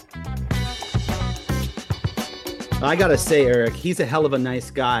 I gotta say, Eric, he's a hell of a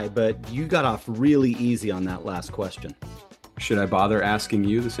nice guy, but you got off really easy on that last question. Should I bother asking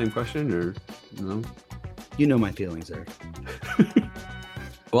you the same question, or no? You know my feelings, Eric.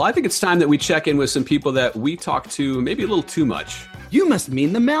 Well, I think it's time that we check in with some people that we talk to maybe a little too much. You must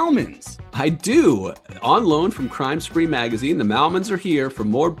mean the Malmans. I do. On loan from Crime Spree magazine, the Malmans are here for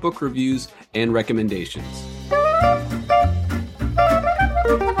more book reviews and recommendations.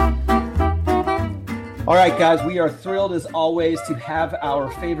 All right, guys, we are thrilled as always to have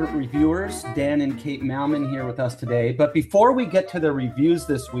our favorite reviewers, Dan and Kate Malman, here with us today. But before we get to the reviews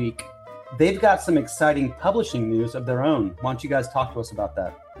this week, they've got some exciting publishing news of their own. Why don't you guys talk to us about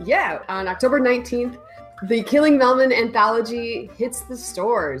that? Yeah, on October 19th, the Killing Melman anthology hits the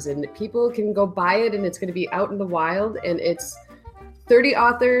stores and people can go buy it, and it's going to be out in the wild, and it's 30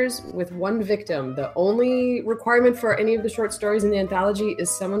 authors with one victim. The only requirement for any of the short stories in the anthology is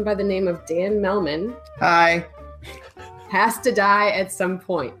someone by the name of Dan Melman. Hi. Has to die at some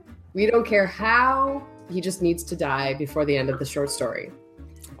point. We don't care how, he just needs to die before the end of the short story.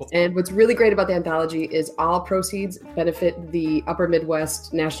 And what's really great about the anthology is all proceeds benefit the Upper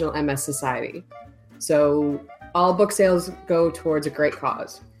Midwest National MS Society. So all book sales go towards a great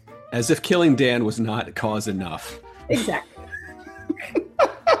cause. As if killing Dan was not cause enough. Exactly.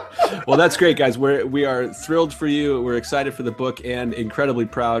 Well, that's great, guys. We are thrilled for you. We're excited for the book and incredibly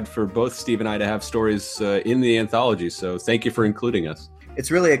proud for both Steve and I to have stories in the anthology. So thank you for including us.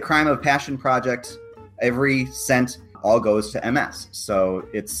 It's really a crime of passion project. Every cent all goes to MS. So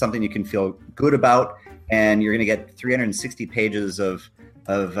it's something you can feel good about, and you're going to get 360 pages of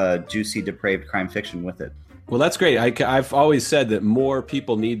juicy, depraved crime fiction with it. Well, that's great. I've always said that more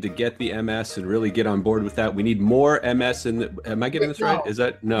people need to get the MS and really get on board with that. We need more MS am I getting this right? Is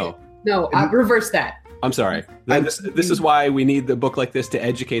that no? No, reverse that. I'm sorry. This is why we need the book like this to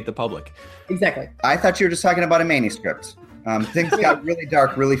educate the public. Exactly. I thought you were just talking about a manuscript. Things got really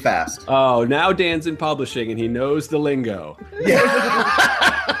dark really fast. Oh, now Dan's in publishing and he knows the lingo.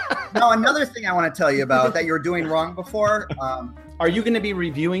 Yeah. Now, another thing I want to tell you about that you were doing wrong before. Are you going to be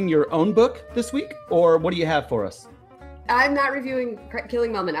reviewing your own book this week, or what do you have for us? I'm not reviewing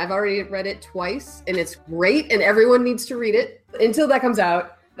Killing Melman. I've already read it twice, and it's great, and everyone needs to read it. Until that comes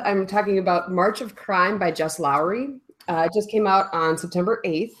out, I'm talking about March of Crime by Jess Lowry. It just came out on September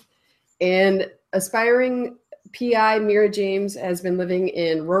 8th, and aspiring PI Mira James has been living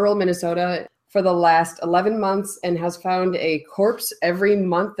in rural Minnesota for the last 11 months and has found a corpse every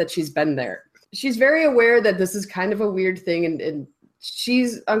month that she's been there. She's very aware that this is kind of a weird thing, and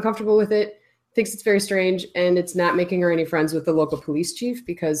she's uncomfortable with it, thinks it's very strange, and it's not making her any friends with the local police chief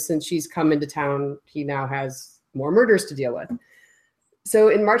because since she's come into town, he now has more murders to deal with. So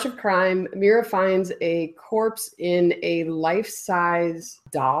in March of Crime, Mira finds a corpse in a life-size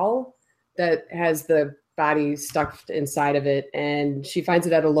doll that has the body stuffed inside of it, and she finds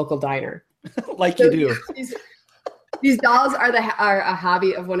it at a local diner. Like you do. These dolls are a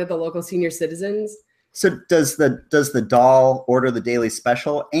hobby of one of the local senior citizens. So does the doll order the daily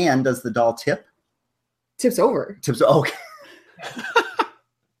special, and does the doll tip? Tips over. Okay.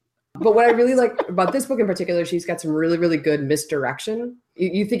 But what I really like about this book in particular, she's got some really, really good misdirection.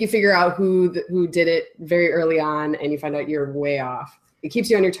 You think you figure out who did it very early on, and you find out you're way off. It keeps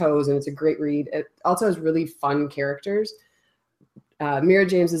you on your toes, and it's a great read. It also has really fun characters. Mira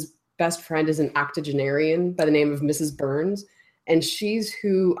James's best friend is an octogenarian by the name of Mrs. Burns, and she's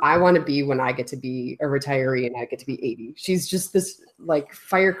who I want to be when I get to be a retiree and I get to be 80. She's just this like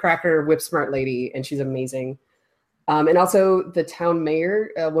firecracker, whip smart lady, and she's amazing. And also the town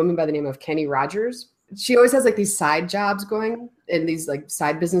mayor, a woman by the name of Kenny Rogers. She always has like these side jobs going and these like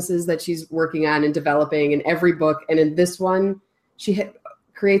side businesses that she's working on and developing in every book. And in this one, she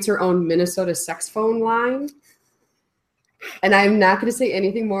creates her own Minnesota sex phone line. And I'm not going to say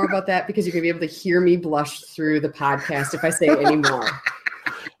anything more about that because you're going to be able to hear me blush through the podcast if I say any more.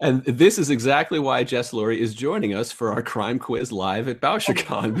 And this is exactly why Jess Lowry is joining us for our crime quiz live at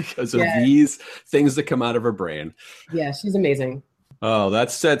BoucherCon because of these things that come out of her brain. Yeah, she's amazing. Oh,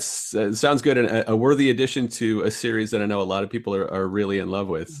 that sounds good, and a worthy addition to a series that I know a lot of people are really in love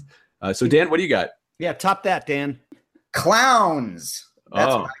with. So Dan, what do you got? Yeah, top that, Dan. Clowns.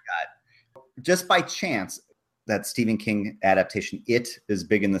 That's Oh. what I got. Just by chance, that Stephen King adaptation, It, is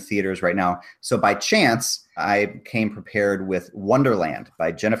big in the theaters right now. So by chance, I came prepared with Wonderland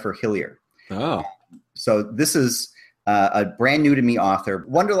by Jennifer Hillier. Oh. So this is a brand new to me author.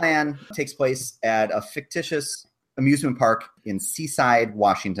 Wonderland takes place at a fictitious amusement park in Seaside,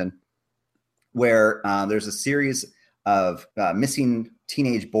 Washington, where there's a series of missing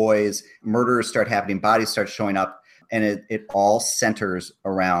teenage boys. Murders start happening, bodies start showing up, and it all centers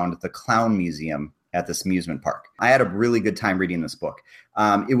around the Clown Museum at this amusement park. I had a really good time reading this book.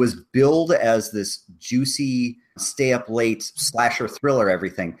 It was billed as this juicy, stay up late slasher thriller,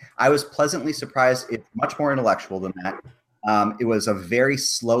 everything. I was pleasantly surprised. It's much more intellectual than that. It was a very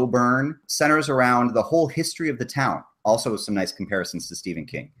slow burn, centers around the whole history of the town. Also with some nice comparisons to Stephen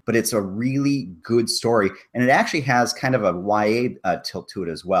King. But it's a really good story. And it actually has kind of a YA tilt to it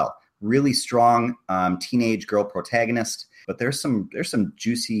as well. Really strong teenage girl protagonist. But there's some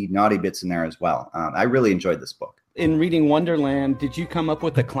juicy, naughty bits in there as well. I really enjoyed this book. In reading Wonderland, did you come up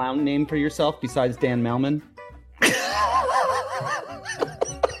with a clown name for yourself besides Dan Mellman?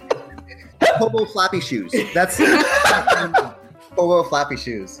 Hobo Floppy Shoes. That's Hobo Floppy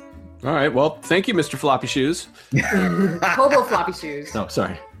Shoes. All right. Well, thank you, Mr. Floppy Shoes. Hobo Floppy Shoes. Oh,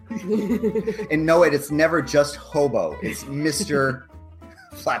 sorry. And no, it's never just hobo. It's Mr.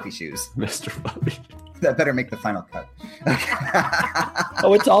 Floppy Shoes. Mr. Floppy. That better make the final cut.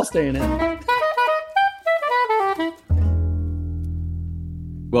 Oh, it's all staying in.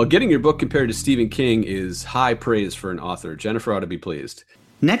 Well, getting your book compared to Stephen King is high praise for an author. Jennifer ought to be pleased.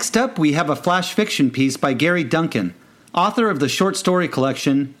 Next up, we have a flash fiction piece by Gary Duncan, author of the short story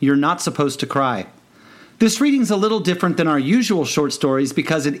collection, You're Not Supposed to Cry. This reading's a little different than our usual short stories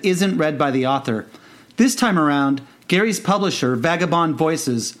because it isn't read by the author. This time around, Gary's publisher, Vagabond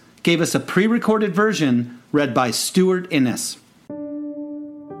Voices, gave us a pre-recorded version read by Stuart Innes.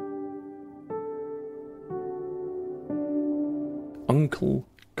 Uncle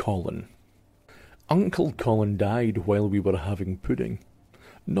Colin. Uncle Colin died while we were having pudding.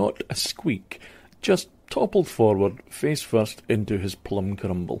 Not a squeak, just toppled forward, face first, into his plum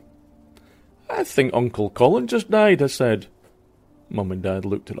crumble. I think Uncle Colin just died, I said. Mum and Dad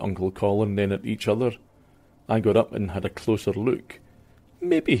looked at Uncle Colin, then at each other. I got up and had a closer look.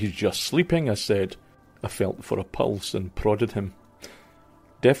 Maybe he's just sleeping, I said. I felt for a pulse and prodded him.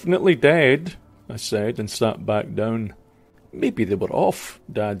 Definitely dead, I said, and sat back down. Maybe they were off,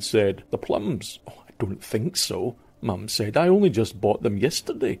 Dad said. The plums? Oh, I don't think so, Mum said. I only just bought them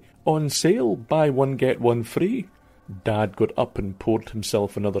yesterday. On sale, buy one get one free. Dad got up and poured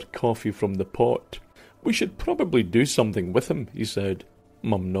himself another coffee from the pot. We should probably do something with him, he said.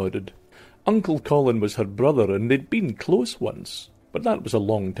 Mum nodded. Uncle Colin was her brother and they'd been close once, but that was a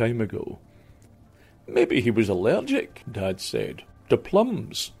long time ago. Maybe he was allergic, Dad said, to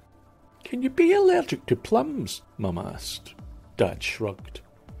plums. Can you be allergic to plums? Mum asked. Dad shrugged.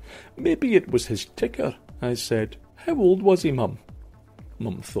 Maybe it was his ticker, I said. How old was he, Mum?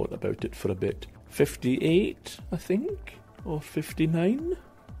 Mum thought about it for a bit. 58, I think, or 59?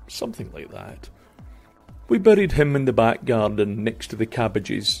 Something like that. We buried him in the back garden next to the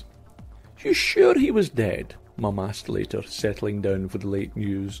cabbages. You sure he was dead? Mum asked later, settling down for the late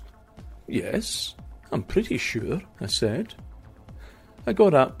news. Yes, I'm pretty sure, I said. I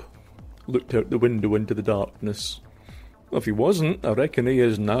got up, looked out the window into the darkness. If he wasn't, I reckon he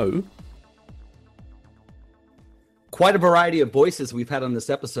is now. Quite a variety of voices we've had on this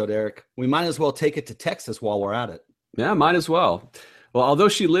episode, Eric. We might as well take it to Texas while we're at it. Yeah, might as well. Well, although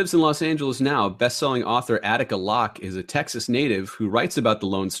she lives in Los Angeles now, best-selling author Attica Locke is a Texas native who writes about the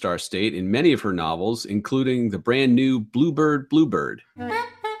Lone Star State in many of her novels, including the brand new Bluebird, Bluebird.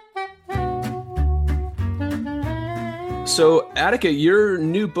 So, Attica, your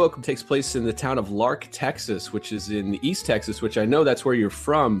new book takes place in the town of Lark, Texas, which is in East Texas, which I know that's where you're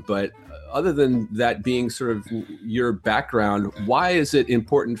from, but other than that being sort of your background, why is it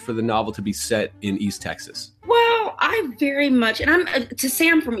important for the novel to be set in East Texas? Well, I very much, and to say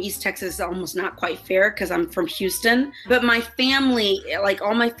I'm from East Texas is almost not quite fair because I'm from Houston, but my family, like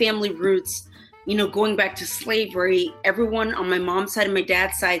all my family roots, you know, going back to slavery, everyone on my mom's side and my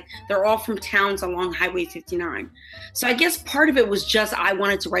dad's side, they're all from towns along Highway 59. So I guess part of it was just I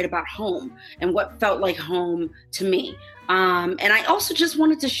wanted to write about home and what felt like home to me. And I also just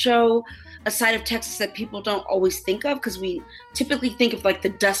wanted to show a side of Texas that people don't always think of because we typically think of like the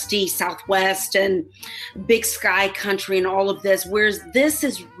dusty Southwest and big sky country and all of this, whereas this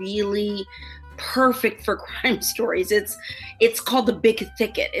is really perfect for crime stories. It's called The Big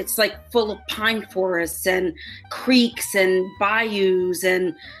Thicket. It's like full of pine forests and creeks and bayous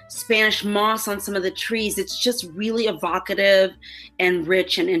and Spanish moss on some of the trees. It's just really evocative and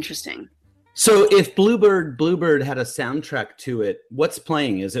rich and interesting. So if Bluebird had a soundtrack to it, what's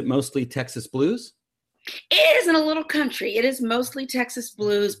playing? Is it mostly Texas blues? It is in a little country. It is mostly Texas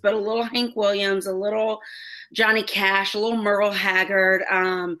blues, but a little Hank Williams, a little Johnny Cash, a little Merle Haggard,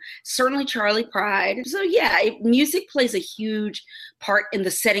 certainly Charlie Pride. So yeah, music plays a huge part in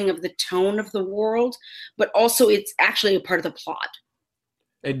the setting of the tone of the world, but also it's actually a part of the plot.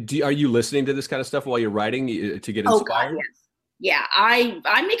 And are you listening to this kind of stuff while you're writing to get inspired? Oh God, yes. Yeah,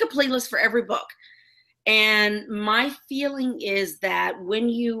 I make a playlist for every book. And my feeling is that when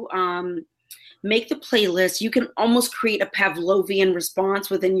you make the playlist, you can almost create a Pavlovian response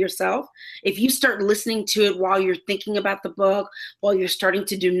within yourself. If you start listening to it while you're thinking about the book, while you're starting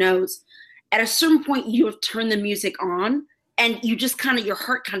to do notes, at a certain point you have turned the music on and you just your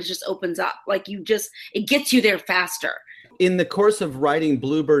heart kind of just opens up. Like it gets you there faster. In the course of writing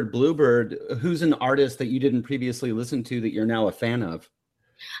Bluebird, who's an artist that you didn't previously listen to that you're now a fan of?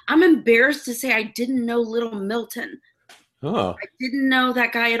 I'm embarrassed to say I didn't know Little Milton. Oh. I didn't know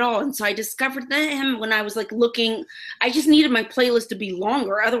that guy at all. And so I discovered him when I was looking. I just needed my playlist to be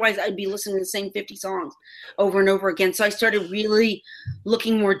longer. Otherwise, I'd be listening to the same 50 songs over and over again. So I started really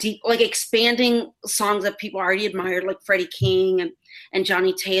looking more deep, expanding songs that people already admired, like Freddie King and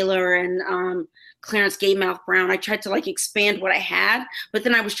Johnny Taylor and Clarence Gatemouth Brown. I tried to expand what I had, but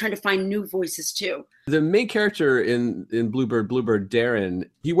then I was trying to find new voices too. The main character in Bluebird, Darren,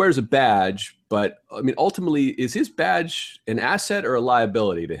 he wears a badge, but ultimately, is his badge an asset or a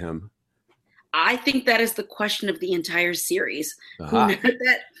liability to him? I think that is the question of the entire series. Uh-huh.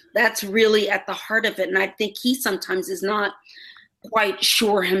 That's really at the heart of it. And I think he sometimes is not quite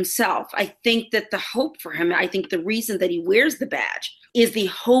sure himself. I think that the hope for him, I think the reason that he wears the badge is the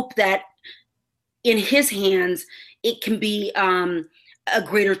hope that in his hands, it can be a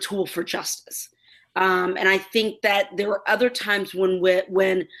greater tool for justice. And I think that there are other times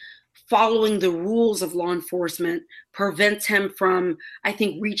when following the rules of law enforcement prevents him from, I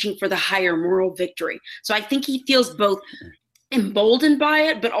think, reaching for the higher moral victory. So I think he feels both emboldened by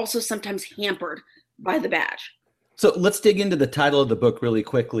it, but also sometimes hampered by the badge. So let's dig into the title of the book really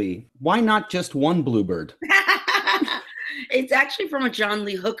quickly. Why not just one Bluebird? It's actually from a John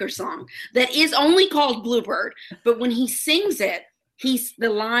Lee Hooker song that is only called Bluebird, but when he sings it, the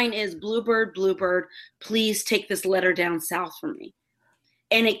line is, "Bluebird, Bluebird, please take this letter down south for me."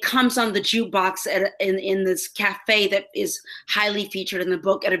 And it comes on the jukebox in this cafe that is highly featured in the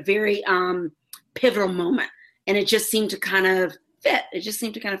book at a very pivotal moment. And it just seemed to kind of fit.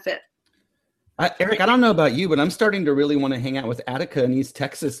 Eric, I don't know about you, but I'm starting to really want to hang out with Attica in East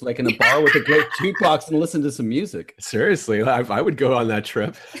Texas, in a bar with a great jukebox and listen to some music. Seriously, I would go on that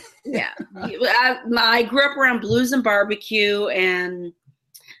trip. Yeah. I grew up around blues and barbecue, and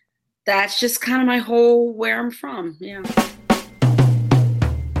that's just kind of my whole where I'm from. Yeah.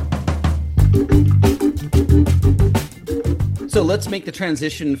 So let's make the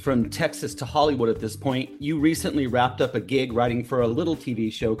transition from Texas to Hollywood at this point. You recently wrapped up a gig writing for a little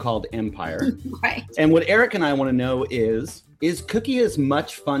TV show called Empire. Right. And what Eric and I want to know is Cookie as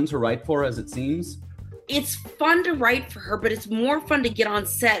much fun to write for as it seems? It's fun to write for her, but it's more fun to get on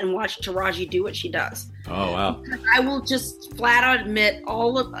set and watch Taraji do what she does. Oh, wow. I will just flat out admit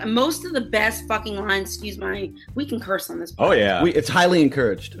most of the best fucking lines, we can curse on this podcast. Oh, yeah. It's highly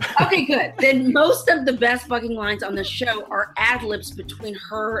encouraged. Okay, good. Then most of the best fucking lines on the show are ad-libs between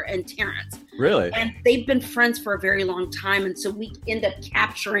her and Terrence. Really? And they've been friends for a very long time, and so we end up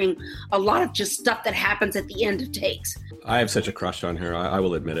capturing a lot of just stuff that happens at the end of takes. I have such a crush on her. I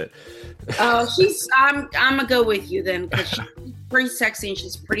will admit it. Oh, I'm gonna go with you then, because she's pretty sexy and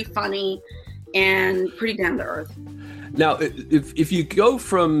she's pretty funny and pretty down to earth. Now, if you go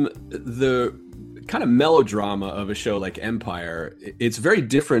from the kind of melodrama of a show like Empire, it's very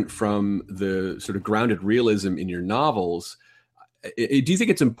different from the sort of grounded realism in your novels. Do you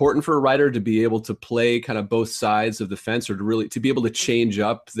think it's important for a writer to be able to play kind of both sides of the fence, or to be able to change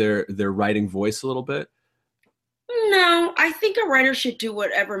up their writing voice a little bit? No, I think a writer should do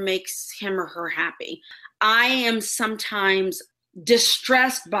whatever makes him or her happy. I am sometimes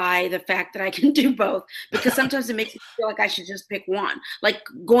distressed by the fact that I can do both, because sometimes it makes me feel like I should just pick one. Like,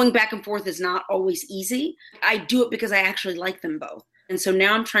 going back and forth is not always easy. I do it because I actually like them both. And so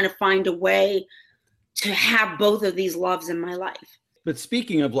now I'm trying to find a way to have both of these loves in my life. But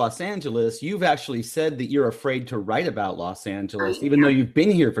speaking of Los Angeles, you've actually said that you're afraid to write about Los Angeles, even though you've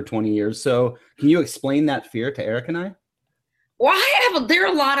been here for 20 years. So can you explain that fear to Eric and I? Well, there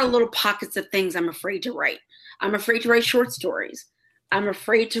are a lot of little pockets of things I'm afraid to write. I'm afraid to write short stories. I'm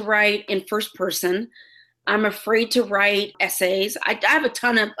afraid to write in first person. I'm afraid to write essays. I have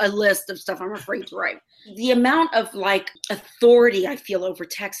a list of stuff I'm afraid to write. The amount of authority I feel over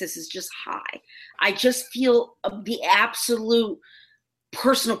Texas is just high. I just feel the absolute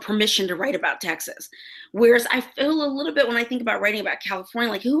personal permission to write about Texas. Whereas I feel a little bit when I think about writing about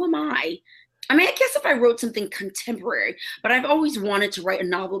California, like, who am I? I mean, I guess if I wrote something contemporary, but I've always wanted to write a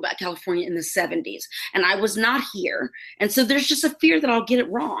novel about California in the 70s, and I was not here. And so there's just a fear that I'll get it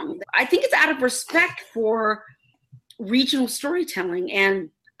wrong. I think it's out of respect for regional storytelling, and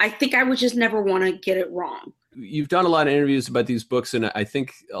I think I would just never want to get it wrong. You've done a lot of interviews about these books, and I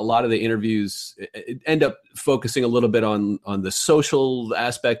think a lot of the interviews end up focusing a little bit on the social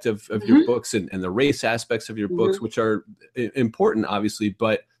aspect of your books and the race aspects of your books, which are important, obviously,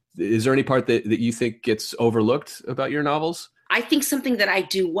 but is there any part that you think gets overlooked about your novels? I think something that I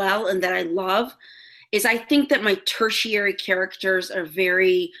do well and that I love is I think that my tertiary characters are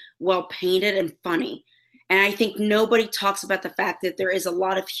very well painted and funny. And I think nobody talks about the fact that there is a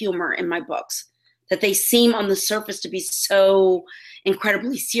lot of humor in my books, that they seem on the surface to be so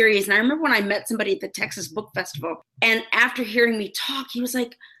incredibly serious. And I remember when I met somebody at the Texas Book Festival, and after hearing me talk, he was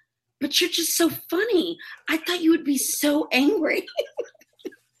like, "But you're just so funny. I thought you would be so angry."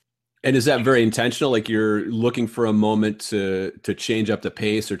 And is that very intentional? Like you're looking for a moment to change up the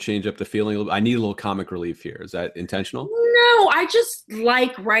pace or change up the feeling? I need a little comic relief here. Is that intentional? No, I just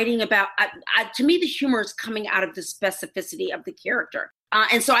like writing about, to me, the humor is coming out of the specificity of the character.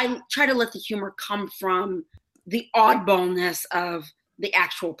 And so I try to let the humor come from the oddballness of the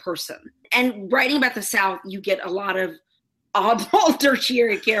actual person. And writing about the South, you get a lot of oddball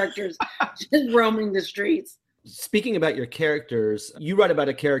tertiary characters just roaming the streets. Speaking about your characters, you write about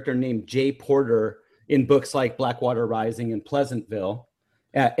a character named Jay Porter in books like Blackwater Rising and Pleasantville.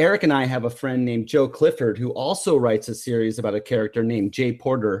 Eric and I have a friend named Joe Clifford who also writes a series about a character named Jay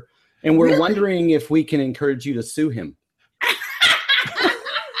Porter. And we're wondering if we can encourage you to sue him.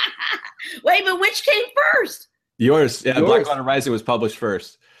 Wait, but which came first? Yours. Yeah, Blackwater Rising was published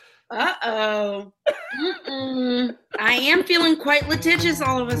first. Uh-oh. I am feeling quite litigious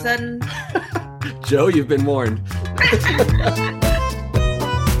all of a sudden. Joe, you've been warned.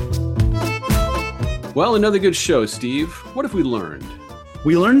 Well, another good show, Steve. What have we learned?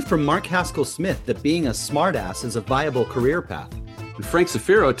 We learned from Mark Haskell Smith that being a smartass is a viable career path. And Frank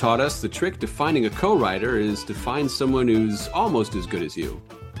Zafiro taught us the trick to finding a co-writer is to find someone who's almost as good as you.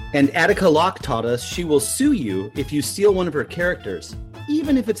 And Attica Locke taught us she will sue you if you steal one of her characters,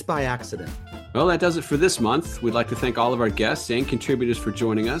 even if it's by accident. Well, that does it for this month. We'd like to thank all of our guests and contributors for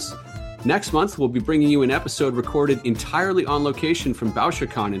joining us. Next month, we'll be bringing you an episode recorded entirely on location from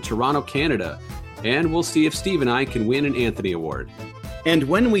BoucherCon in Toronto, Canada. And we'll see if Steve and I can win an Anthony Award. And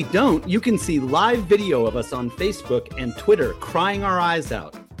when we don't, you can see live video of us on Facebook and Twitter crying our eyes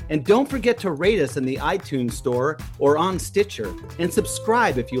out. And don't forget to rate us in the iTunes store or on Stitcher. And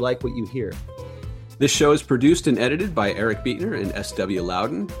subscribe if you like what you hear. This show is produced and edited by Eric Beetner and S.W.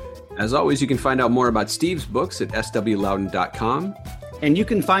 Loudon. As always, you can find out more about Steve's books at swloudon.com. And you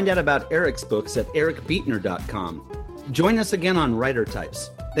can find out about Eric's books at ericbeetner.com. Join us again on Writer Types.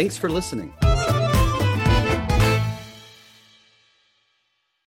 Thanks for listening.